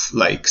of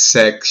like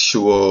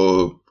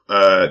sexual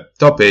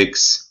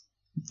topics.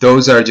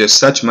 Those are just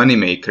such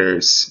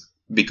moneymakers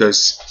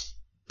because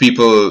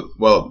people,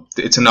 well,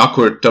 it's an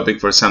awkward topic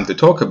for some to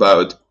talk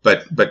about,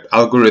 but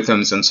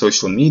algorithms on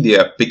social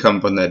media pick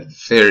up on that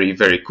very,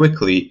 very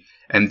quickly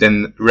and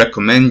then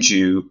recommend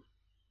you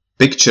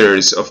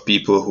pictures of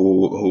people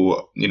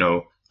who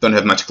don't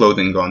have much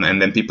clothing on,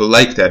 and then people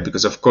like that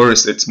because, of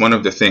course, it's one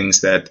of the things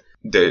that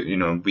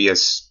we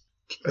as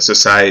a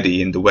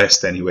society in the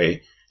West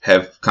anyway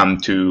have come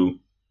to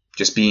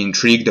just be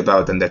intrigued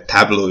about, and that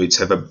tabloids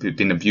have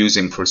been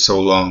abusing for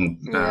so long.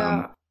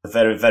 The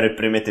very, very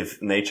primitive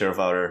nature of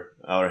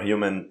our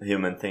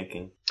human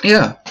thinking.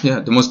 Yeah,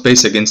 the most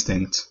basic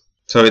instinct.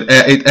 So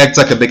it acts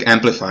like a big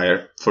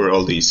amplifier for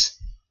all these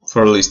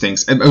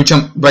things. And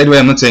by the way,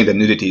 I'm not saying that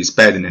nudity is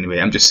bad in any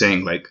way. I'm just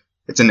saying like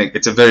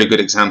it's a very good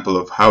example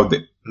of how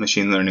the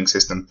machine learning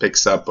system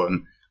picks up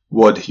on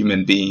what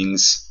human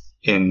beings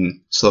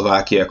in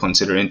Slovakia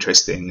consider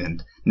interesting,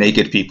 and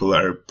naked people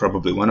are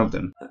probably one of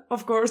them.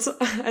 Of course,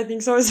 I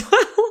think so as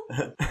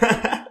well.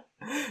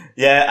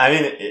 Yeah, I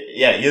mean,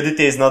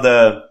 nudity is not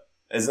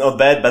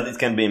bad, but it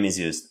can be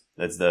misused.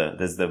 That's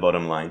the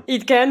bottom line.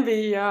 It can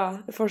be, yeah,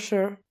 for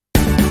sure.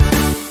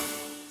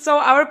 So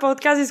our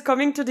podcast is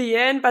coming to the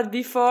end, but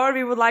before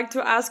we would like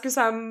to ask you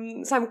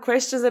some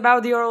questions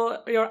about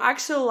your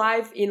actual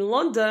life in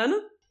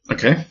London.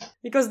 Okay.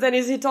 Because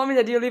Dennis, he told me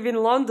that you live in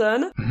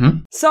London. Mm-hmm.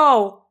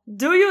 So,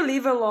 do you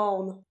live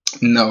alone?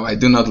 No, I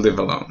do not live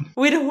alone.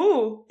 With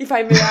who, if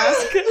I may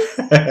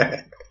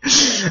ask?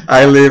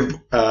 I live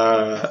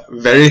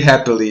very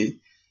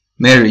happily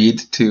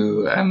married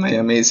to my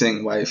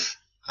amazing wife,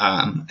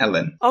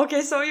 Ellen.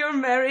 Okay, so you're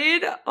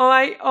married.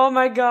 Oh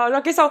my God.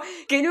 Okay, so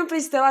can you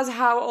please tell us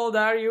how old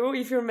are you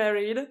if you're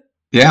married?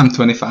 Yeah, I'm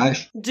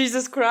 25.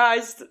 Jesus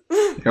Christ.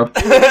 Yep.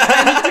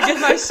 I need to get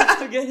my shit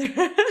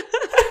together.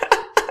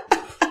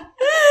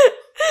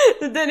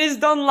 Dennis,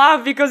 don't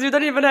laugh because you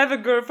don't even have a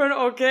girlfriend,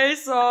 okay?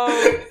 So,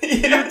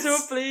 yes. You too,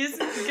 please,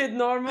 get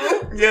normal.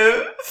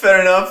 Yeah,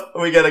 fair enough.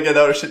 We gotta get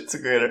our shit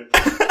together.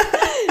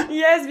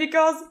 Yes,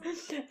 because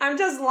I'm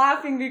just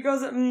laughing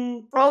because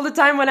all the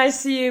time when I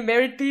see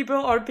married people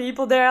or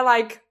people that are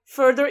like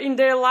further in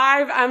their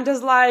life, I'm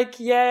just like,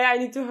 yeah, I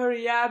need to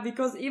hurry up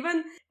because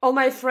even all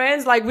my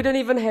friends, like we don't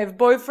even have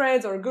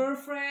boyfriends or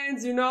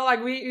girlfriends,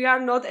 like we are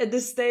not at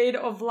the state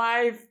of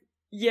life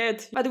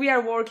yet, but we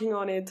are working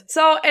on it.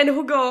 So, and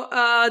Hugo,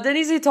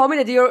 Denise told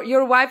me that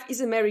your wife is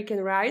American,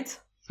 right?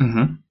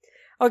 Mm-hmm.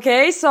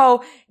 Okay,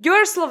 so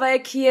you're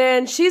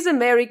Slovakian, she's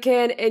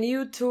American, and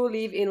you two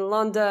live in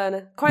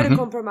London. Quite a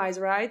compromise,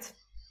 right?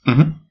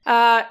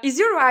 Mm-hmm. Is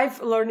your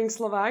wife learning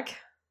Slovak?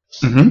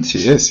 Mm-hmm. She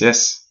is,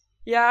 yes.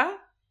 Yeah?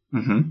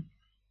 Mm-hmm.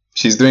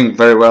 She's doing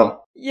very well.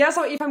 Yeah,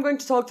 so if I'm going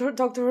to talk to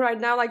her right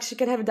now, like she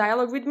can have a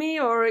dialogue with me,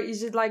 or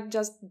is it like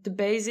just the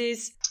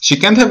basis? She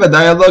can't have a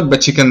dialogue,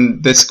 but she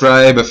can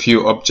describe a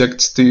few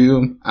objects to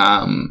you.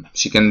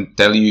 She can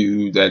tell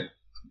you that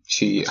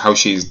how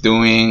she's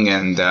doing,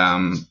 and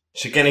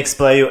she can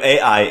explain you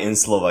AI in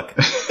Slovak.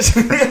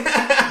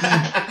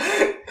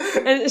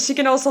 And she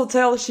can also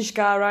tell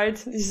Shishka, right?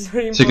 This is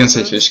very important. She can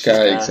say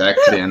Shishka,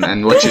 exactly,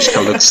 and what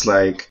Shishka looks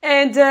like.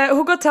 And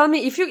Hugo, tell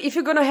me, if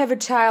you're gonna have a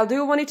child, do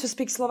you want it to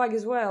speak Slovak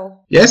as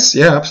well? Yes,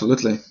 yeah,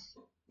 absolutely.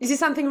 Is it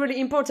something really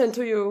important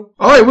to you?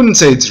 Oh, I wouldn't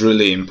say it's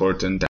really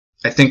important.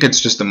 I think it's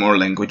just the more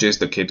languages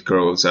the kid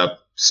grows up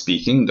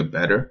speaking, the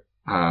better.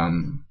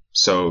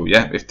 So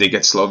yeah, if they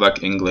get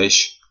Slovak,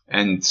 English,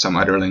 and some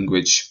other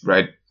language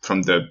right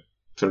from the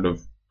sort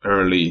of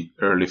early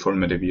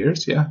formative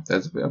years,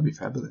 that'll be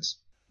fabulous.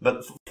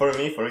 But for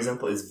me, for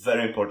example, it's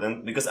very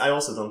important because I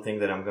also don't think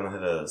that I'm gonna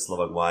have a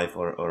Slovak wife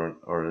or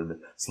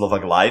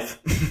Slovak life.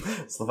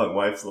 Slovak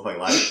wife, Slovak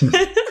life.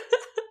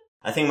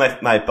 I think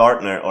my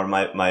partner or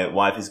my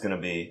wife is gonna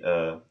be,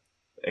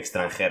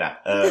 extranjera,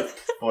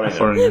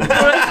 foreigner.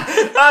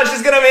 Oh,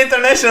 she's gonna be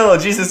international!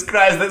 Jesus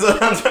Christ, that's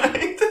what I'm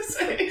trying to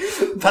say.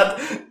 But,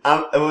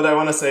 what I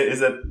wanna say is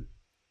that,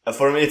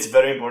 for me, it's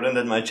very important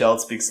that my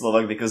child speaks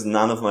Slovak because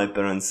none of my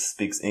parents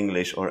speaks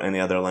English or any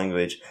other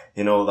language.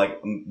 You know,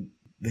 like,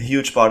 the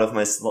huge part of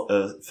my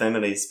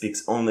family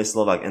speaks only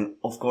Slovak, and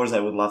of course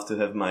I would love to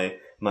have my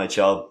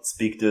child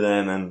speak to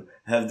them and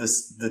have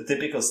the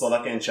typical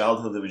Slovakian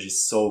childhood, which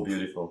is so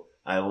beautiful.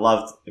 I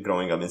loved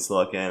growing up in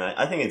Slovakia, and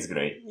I think it's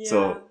great. Yeah.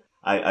 So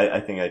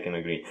I think I can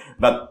agree.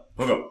 But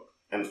Hugo,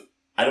 and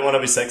I don't want to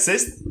be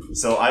sexist,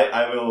 so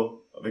I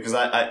will, because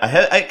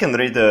I can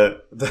read the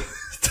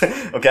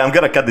okay, I'm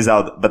gonna cut this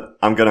out, but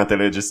I'm gonna tell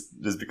you just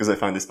because I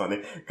find this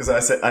funny. Because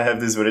I have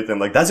this written,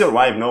 like, does your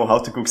wife know how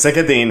to cook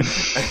segedin?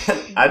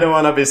 I don't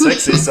wanna be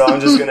sexist, so I'm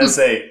just gonna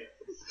say,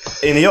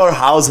 in your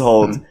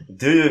household,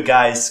 do you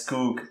guys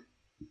cook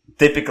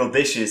typical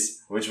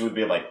dishes, which would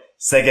be like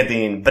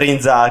segedin,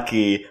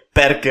 brinzáky,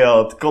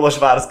 perkelt,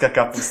 kološvárska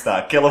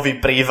kapusta,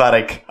 kelový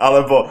prívarek,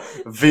 alebo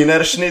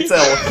wiener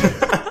schnitzel?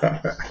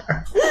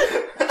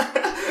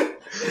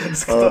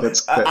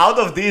 Out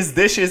of these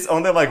dishes,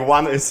 only like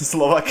one is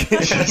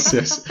Slovakian.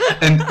 Yes.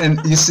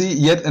 And you see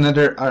yet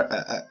another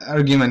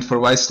argument for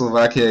why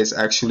Slovakia is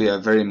actually a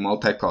very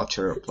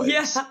multicultural place.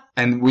 Yeah.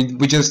 And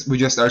we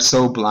just are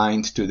so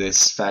blind to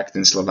this fact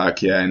in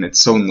Slovakia, and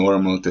it's so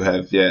normal to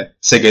have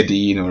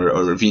segedin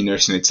or Wiener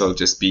Schnitzel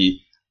just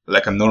be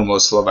like a normal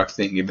Slovak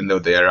thing, even though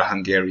they are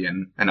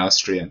Hungarian and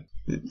Austrian.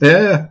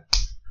 Yeah,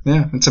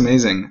 it's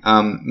amazing.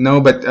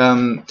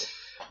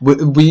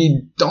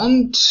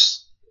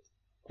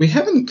 We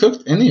haven't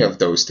cooked any of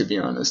those, to be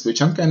honest,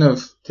 which I'm kind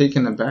of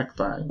taken aback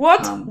by.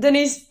 What?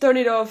 Denise, turn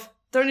it off.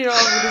 Turn it off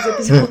with this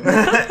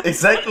episode.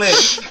 Exactly.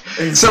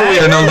 So we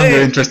are no longer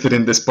interested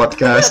in this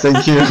podcast.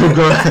 Thank you,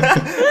 Hugo.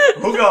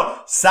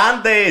 Hugo,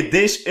 Sunday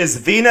dish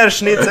is Wiener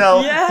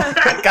Schnitzel,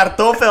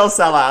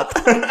 Kartoffelsalat.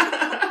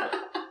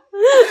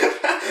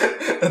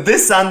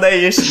 This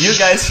Sunday, you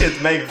guys should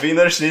make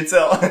Wiener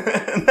Schnitzel.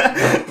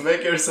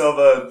 Make yourself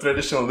a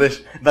traditional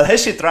dish. But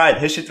has she tried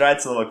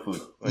Slovak food?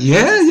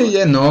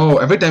 No,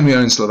 every time we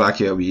are in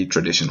Slovakia, we eat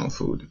traditional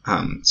food.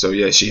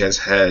 She has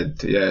had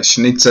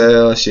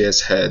schnitzel. She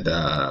has had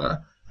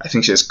I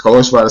think she has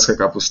kološvárska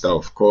kapusta,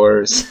 of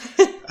course.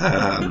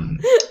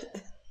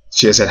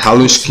 She has had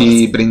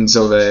halušky,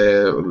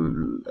 brinzové,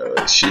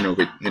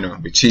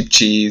 with cheap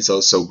cheese,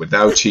 also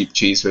without cheap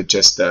cheese, with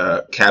just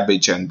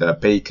cabbage and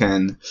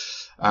bacon.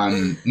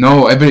 We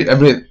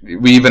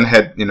even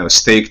had,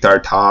 steak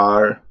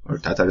tartare or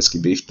tatarsky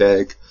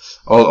beefsteak.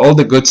 All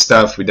the good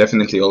stuff we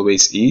definitely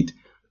always eat.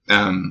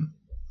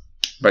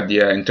 But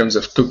in terms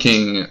of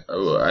cooking,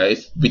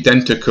 we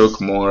tend to cook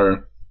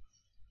more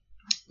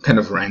kind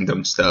of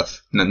random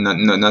stuff.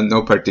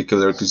 No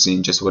particular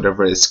cuisine, just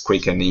whatever is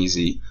quick and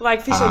easy.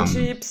 Like fish and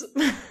chips.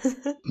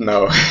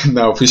 No,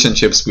 fish and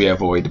chips we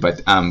avoid,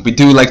 but we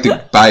do like to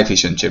buy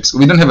fish and chips.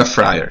 We don't have a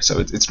fryer, so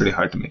it's really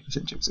hard to make fish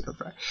and chips with a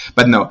fryer.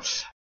 But no,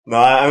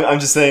 I'm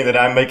just saying that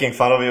I'm making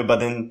fun of you,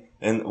 but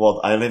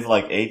I live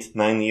like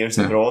 8-9 years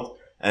abroad,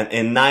 and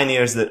in 9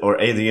 years or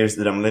 8 years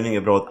that I'm living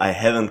abroad, I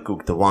haven't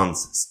cooked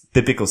once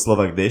typical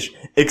Slovak dish,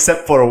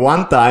 except for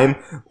one time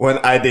when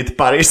I did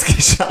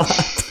parížský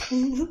šalát.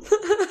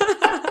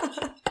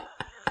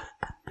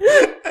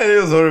 And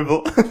it was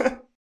horrible.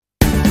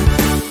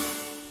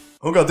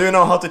 Hugo, do you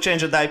know how to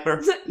change a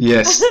diaper?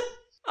 Yes.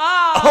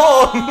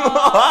 Oh,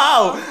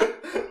 wow!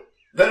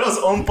 That was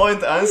on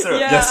point answer.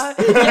 Yeah, yes.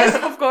 yes,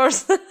 of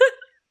course.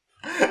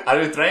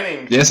 Are you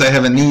training? Yes, I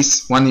have a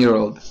niece,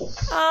 1-year-old.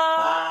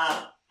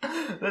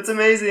 That's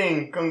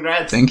amazing.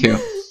 Congrats. Thank you.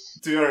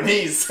 To your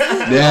niece.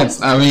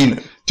 Yes, I mean,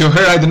 to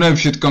her, I don't know if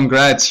she'd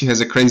congrats. She has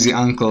a crazy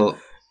uncle,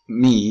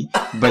 me.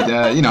 But,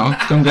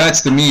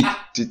 congrats to me,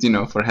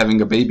 for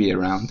having a baby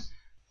around.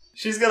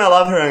 She's gonna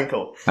love her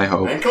uncle. I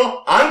hope.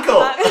 Uncle?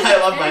 I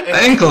love my uncle.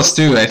 Ankles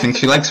too. I think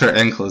she likes her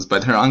ankles,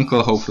 but her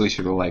uncle hopefully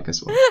she will like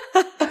as well.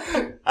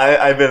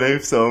 I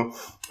believe so.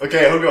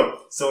 Okay,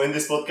 Hugo. So in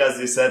this podcast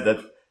you said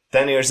that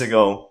 10 years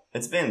ago,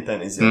 it's been 10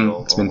 years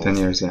ago. It's been 10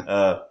 years,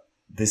 yeah.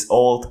 This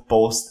old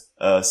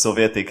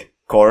post-Sovietic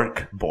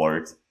cork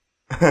board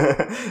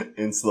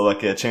in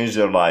Slovakia changed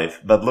your life.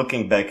 But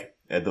looking back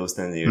at those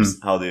 10 years,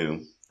 how do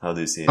you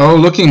see it? Oh,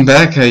 looking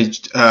back,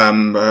 that's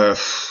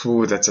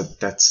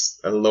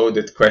a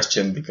loaded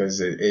question because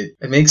it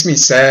makes me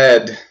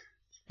sad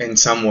in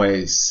some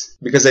ways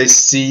because I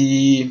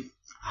see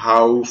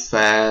how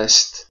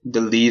fast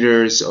the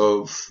leaders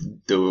of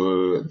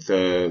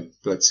the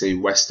let's say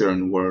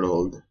Western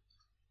world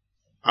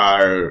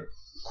are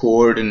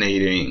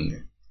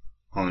coordinating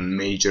on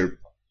major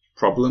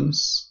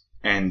problems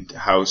and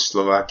how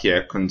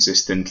Slovakia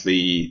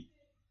consistently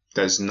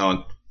does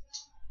not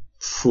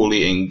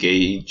fully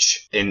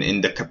engage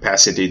in the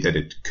capacity that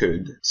it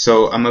could.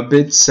 So I'm a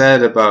bit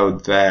sad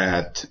about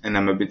that, and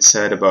I'm a bit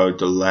sad about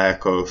the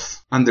lack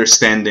of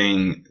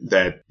understanding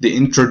that the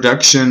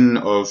introduction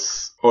of,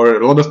 or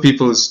a lot of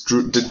people's,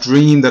 the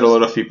dream that a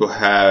lot of people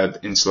had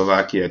in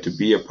Slovakia to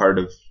be a part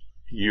of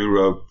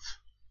Europe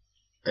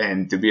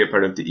and to be a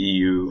part of the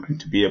EU and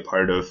to be a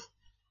part of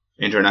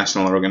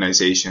international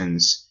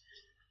organizations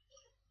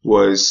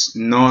was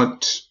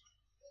not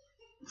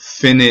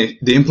finished.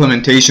 The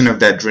implementation of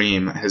that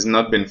dream has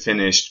not been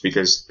finished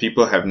because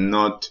people have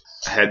not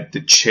had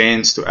the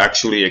chance to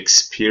actually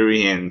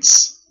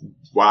experience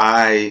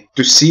why,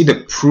 to see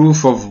the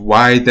proof of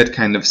why that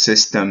kind of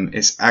system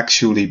is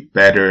actually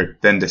better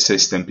than the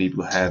system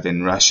people have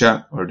in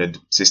Russia or the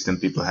system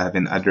people have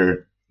in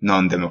other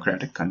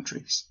non-democratic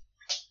countries.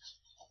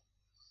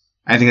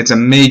 I think it's a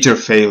major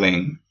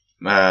failing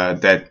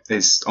that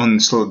is on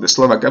the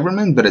Slovak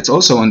government, but it's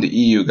also on the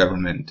EU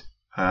government,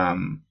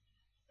 and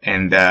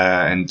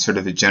sort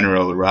of the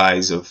general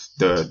rise of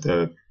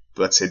the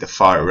let's say the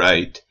far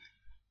right,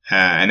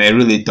 and I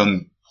really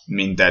don't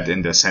mean that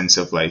in the sense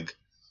of like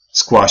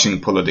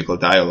squashing political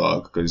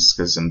dialogue,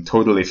 because I'm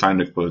totally fine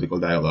with political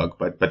dialogue,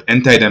 but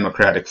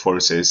anti-democratic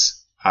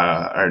forces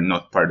are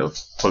not part of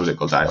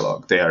political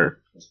dialogue. They are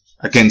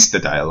against the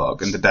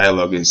dialogue, and the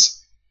dialogue is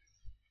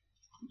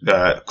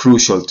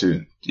crucial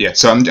to,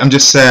 so I'm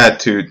just sad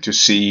to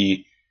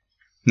see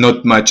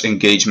not much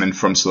engagement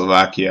from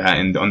Slovakia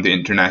and on the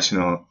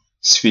international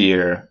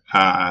sphere,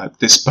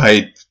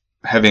 despite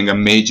having a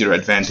major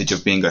advantage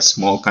of being a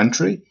small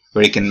country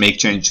where you can make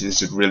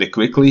changes really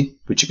quickly,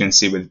 which you can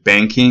see with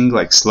banking,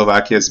 like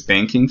Slovakia's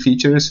banking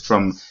features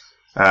from,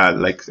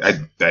 I'm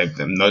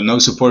no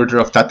supporter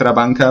of Tatra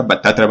Banka,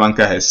 but Tatra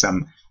Banka has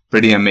some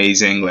pretty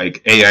amazing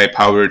like AI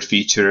powered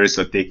features,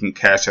 like taking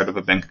cash out of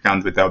a bank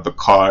account without the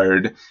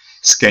card,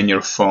 scan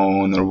your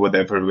phone or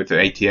whatever with the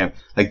ATM.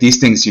 Like these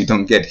things you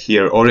don't get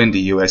here or in the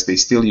US. They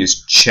still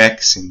use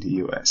checks in the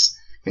US.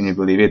 Can you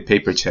believe it?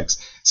 Paper checks.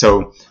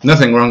 So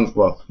nothing wrong.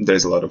 Well,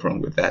 there's a lot of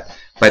wrong with that,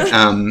 but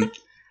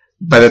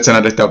that's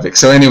another topic.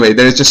 So anyway,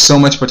 there's just so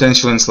much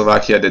potential in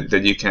Slovakia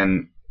that you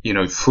can,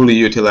 fully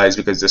utilize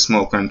because it's a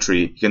small country.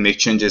 You can make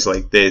changes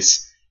like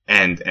this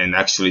and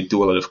actually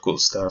do a lot of cool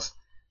stuff.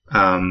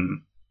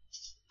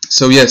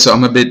 So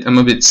I'm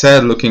a bit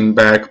sad looking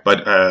back,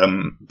 but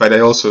I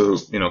also,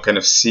 kind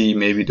of see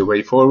maybe the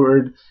way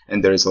forward,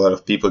 and there's a lot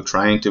of people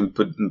trying to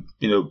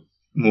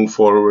move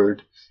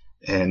forward,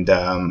 and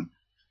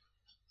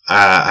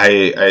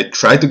I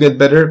try to get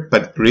better,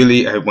 but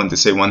really I want to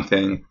say one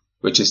thing,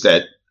 which is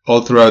that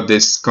all throughout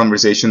this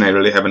conversation, I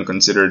really haven't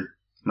considered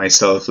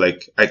myself,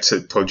 like I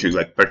told you,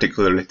 like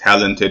particularly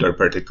talented or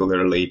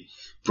particularly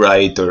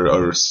bright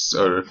or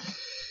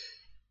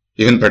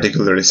even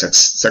particularly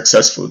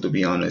successful, to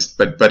be honest.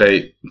 But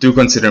I do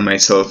consider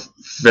myself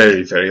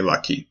very, very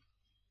lucky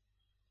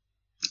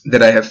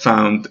that I have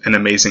found an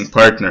amazing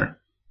partner,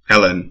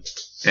 Ellen,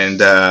 and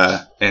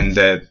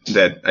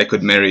that I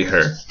could marry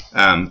her,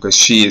 because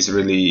she's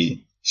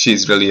really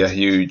a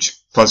huge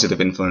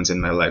positive influence in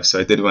my life. So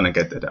I did want to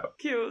get that out.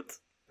 Cute.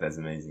 That's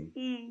amazing.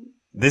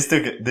 This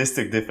took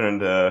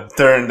different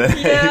turn than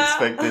I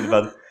expected,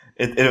 but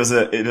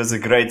it was a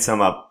great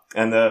sum up.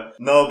 And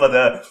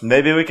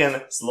maybe we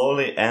can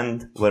slowly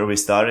end where we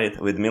started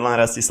with Milan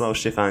Rastislav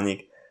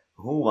Štefanik,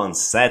 who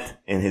once said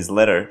in his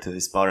letter to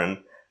his father,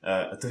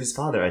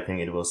 I think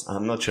it was,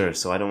 I'm not sure,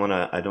 so I don't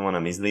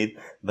wanna mislead,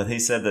 but he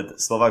said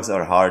that Slovaks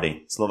are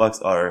hardy. Slovaks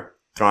are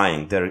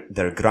trying.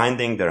 They're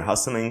grinding, they're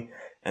hustling,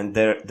 and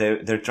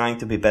they're trying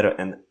to be better.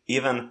 And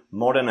even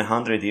more than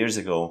 100 years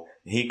ago,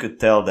 he could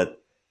tell that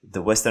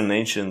the Western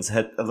nations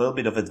had a little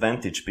bit of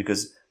advantage,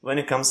 because when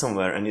you come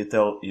somewhere and you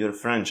tell you're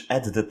French,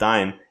 at the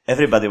time,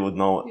 everybody would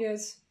know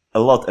a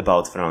lot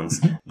about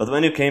France. But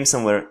when you came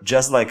somewhere,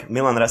 just like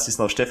Milan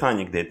Rastislav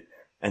Štefanik did,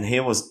 and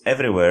he was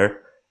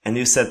everywhere, and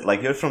you said,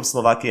 like, you're from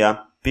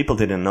Slovakia, people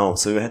didn't know,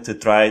 so you had to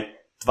try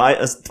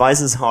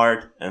twice as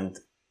hard, and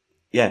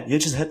you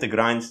just had to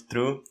grind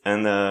through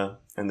and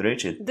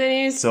reach it.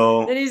 Denise,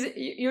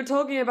 you're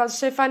talking about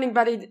Štefanik,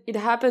 but it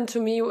happened to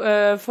me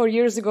 4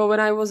 years ago when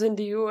I was in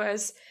the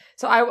US.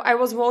 So I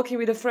was walking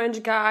with a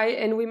French guy,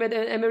 and we met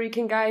an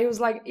American guy. He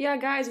was like, "Yeah,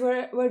 guys,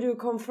 where do you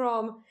come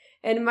from?"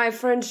 And my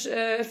French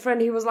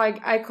friend, he was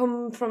like, "I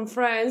come from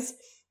France,"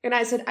 and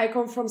I said, "I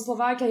come from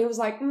Slovakia." He was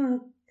like,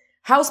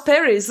 "How's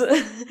Paris?"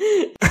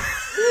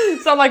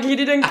 So like he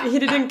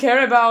didn't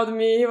care about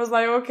me. He was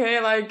like,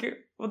 "Okay, like,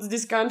 what's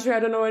this country?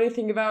 I don't know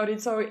anything about it."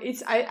 So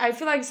I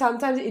feel like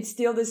sometimes it's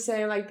still the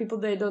same. Like people,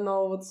 they don't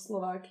know what's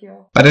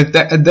Slovakia. But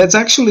that's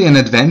actually an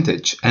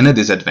advantage and a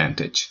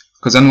disadvantage.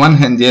 Because on one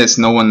hand, yes,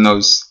 no one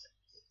knows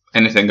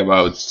anything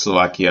about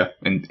Slovakia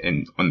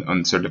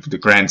on sort of the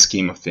grand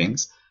scheme of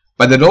things.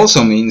 But it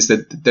also means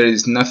that there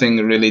is nothing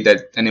really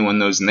that anyone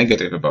knows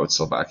negative about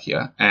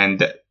Slovakia.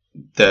 And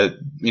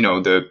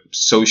the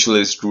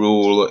socialist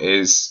rule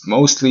is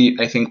mostly,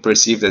 I think,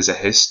 perceived as a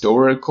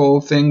historical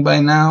thing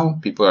by now.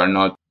 People are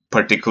not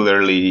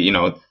particularly,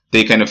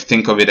 they kind of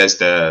think of it as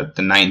the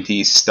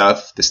 90s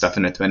stuff, the stuff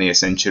in the 20th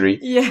century.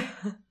 Yeah.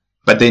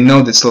 But they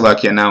know that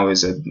Slovakia now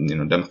is a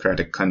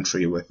democratic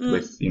country with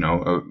a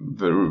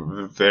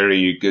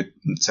very good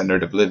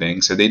standard of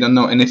living. So they don't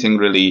know anything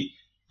really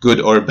good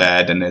or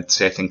bad, and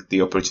it's, I think,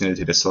 the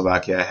opportunity that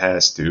Slovakia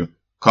has to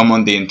come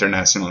on the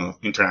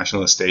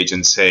international stage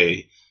and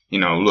say,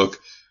 look,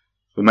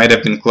 we might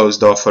have been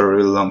closed off for a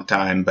really long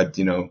time, but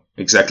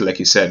exactly like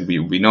you said,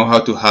 we know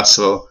how to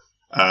hustle.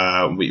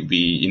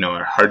 We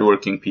are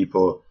hardworking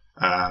people.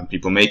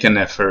 People make an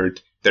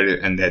effort.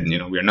 And then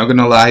we're not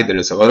gonna lie, there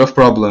is a lot of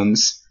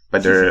problems,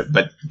 but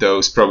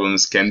those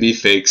problems can be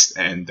fixed.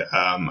 And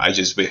I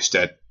just wish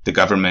that the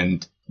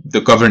governing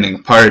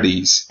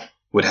parties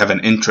would have an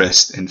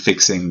interest in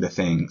fixing the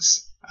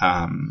things.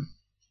 And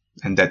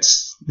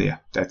that's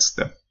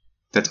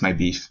my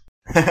beef.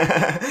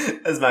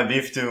 That's my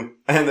beef too.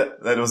 And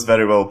that was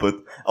very well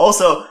put.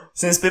 Also,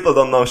 since people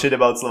don't know shit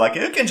about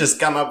Slovakia, you can just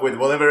come up with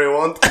whatever you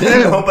want.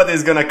 Yeah.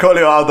 Nobody's gonna call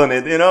you out on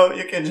it, You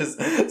can just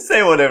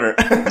say whatever.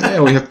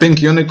 Yeah, we have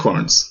pink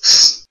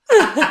unicorns.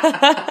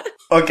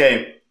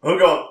 Okay,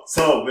 Hugo,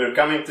 so we're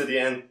coming to the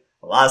end.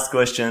 Last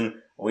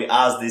question. We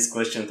ask this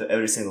question to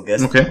every single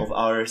guest of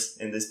ours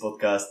in this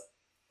podcast.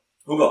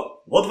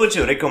 Hugo, what would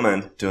you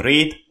recommend to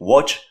read,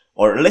 watch,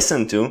 or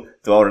listen to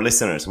our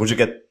listeners? Would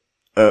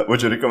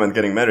you recommend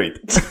getting married?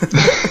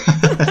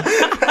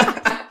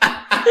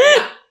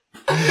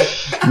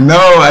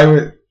 No,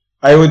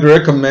 I would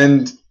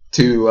recommend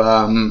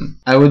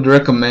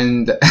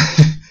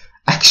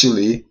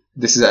actually,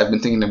 I've been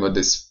thinking about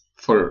this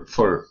but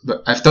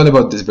I've thought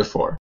about this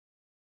before.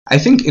 I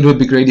think it would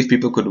be great if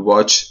people could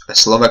watch a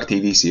Slovak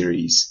TV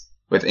series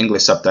with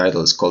English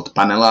subtitles called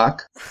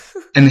Panelák.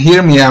 And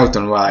hear me out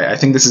on why. I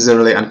think this is a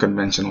really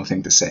unconventional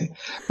thing to say.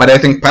 But I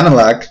think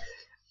Panelák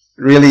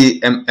really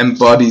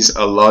embodies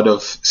a lot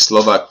of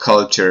Slovak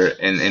culture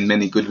in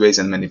many good ways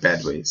and many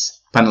bad ways.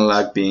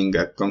 Panelák being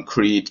a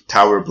concrete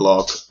tower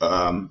block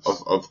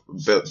of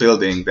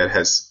building that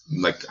has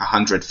like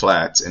 100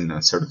 flats in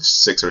a sort of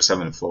 6 or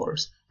 7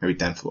 floors, maybe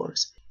 10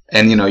 floors.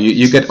 And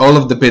you get all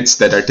of the bits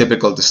that are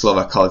typical to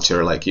Slovak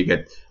culture. Like you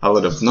get a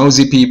lot of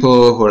nosy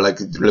people who are like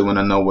really want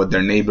to know what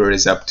their neighbor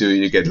is up to.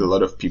 You get a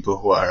lot of people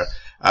who are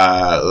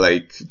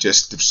like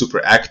just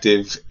super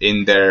active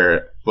in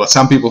their,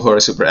 some people who are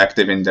super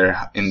active in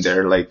their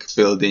like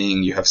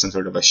building. You have some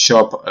sort of a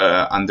shop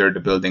under the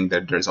building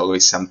that there's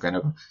always some kind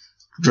of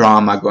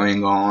drama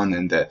going on.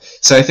 And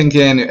so I think,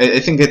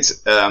 I think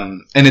it's,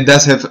 and it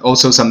does have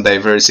also some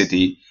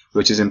diversity,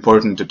 which is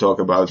important to talk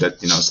about, that,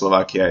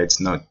 Slovakia,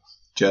 it's not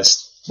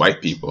just white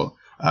people.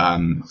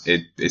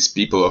 It's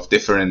people of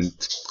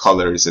different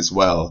colors as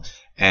well.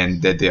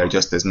 And that they are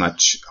just as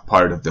much a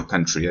part of the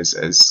country as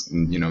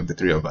the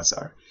three of us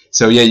are.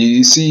 So yeah,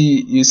 you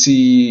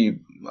see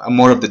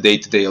more of the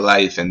day-to-day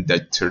life and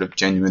that sort of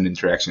genuine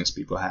interactions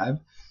people have.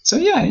 So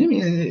yeah, I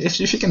mean,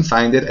 if you can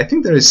find it, I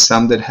think there is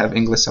some that have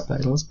English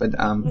subtitles, but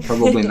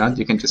probably not.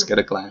 You can just get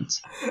a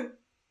glance.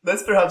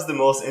 That's perhaps the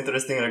most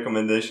interesting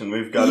recommendation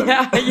we've gotten.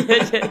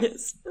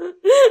 Yes.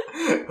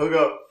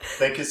 Hugo,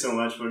 thank you so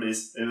much for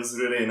this. It was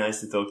really nice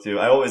to talk to you.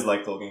 I always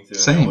like talking to you.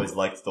 Same. I always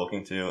liked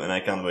talking to you, and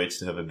I can't wait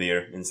to have a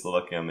beer in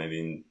Slovakia,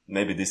 maybe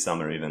this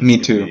summer even. Me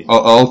too.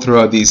 All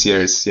throughout these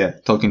years, yeah,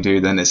 talking to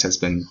you, Dennis, has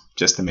been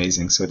just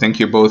amazing. So thank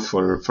you both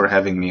for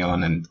having me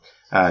on, and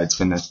it's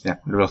been a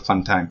real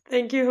fun time.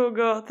 Thank you,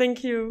 Hugo.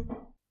 Thank you.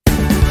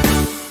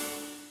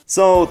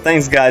 So,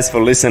 thanks guys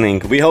for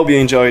listening. We hope you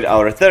enjoyed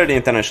our third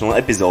international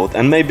episode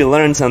and maybe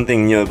learned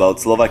something new about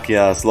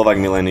Slovakia, Slovak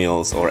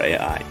millennials or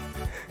AI.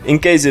 In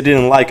case you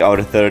didn't like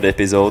our third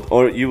episode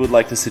or you would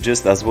like to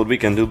suggest us what we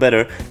can do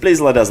better,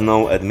 please let us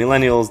know at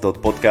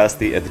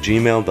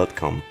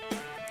millennials.podcasty@gmail.com.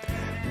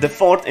 The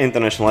fourth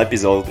international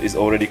episode is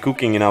already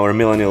cooking in our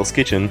Millennials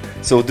kitchen,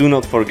 so do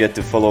not forget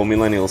to follow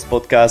Millennials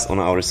Podcast on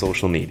our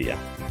social media.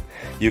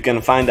 You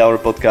can find our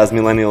podcast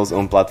Millennials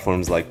on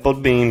platforms like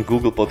Podbean,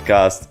 Google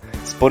Podcasts,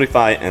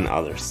 Spotify and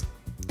others.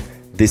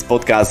 This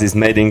podcast is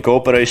made in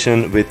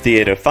cooperation with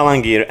Theatre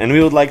Falangir, and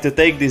we would like to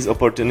take this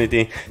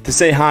opportunity to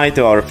say hi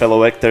to our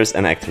fellow actors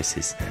and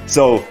actresses.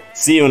 So,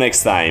 see you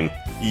next time.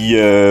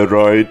 Yeah,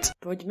 right.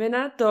 Poďme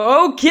na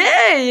to.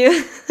 Okay.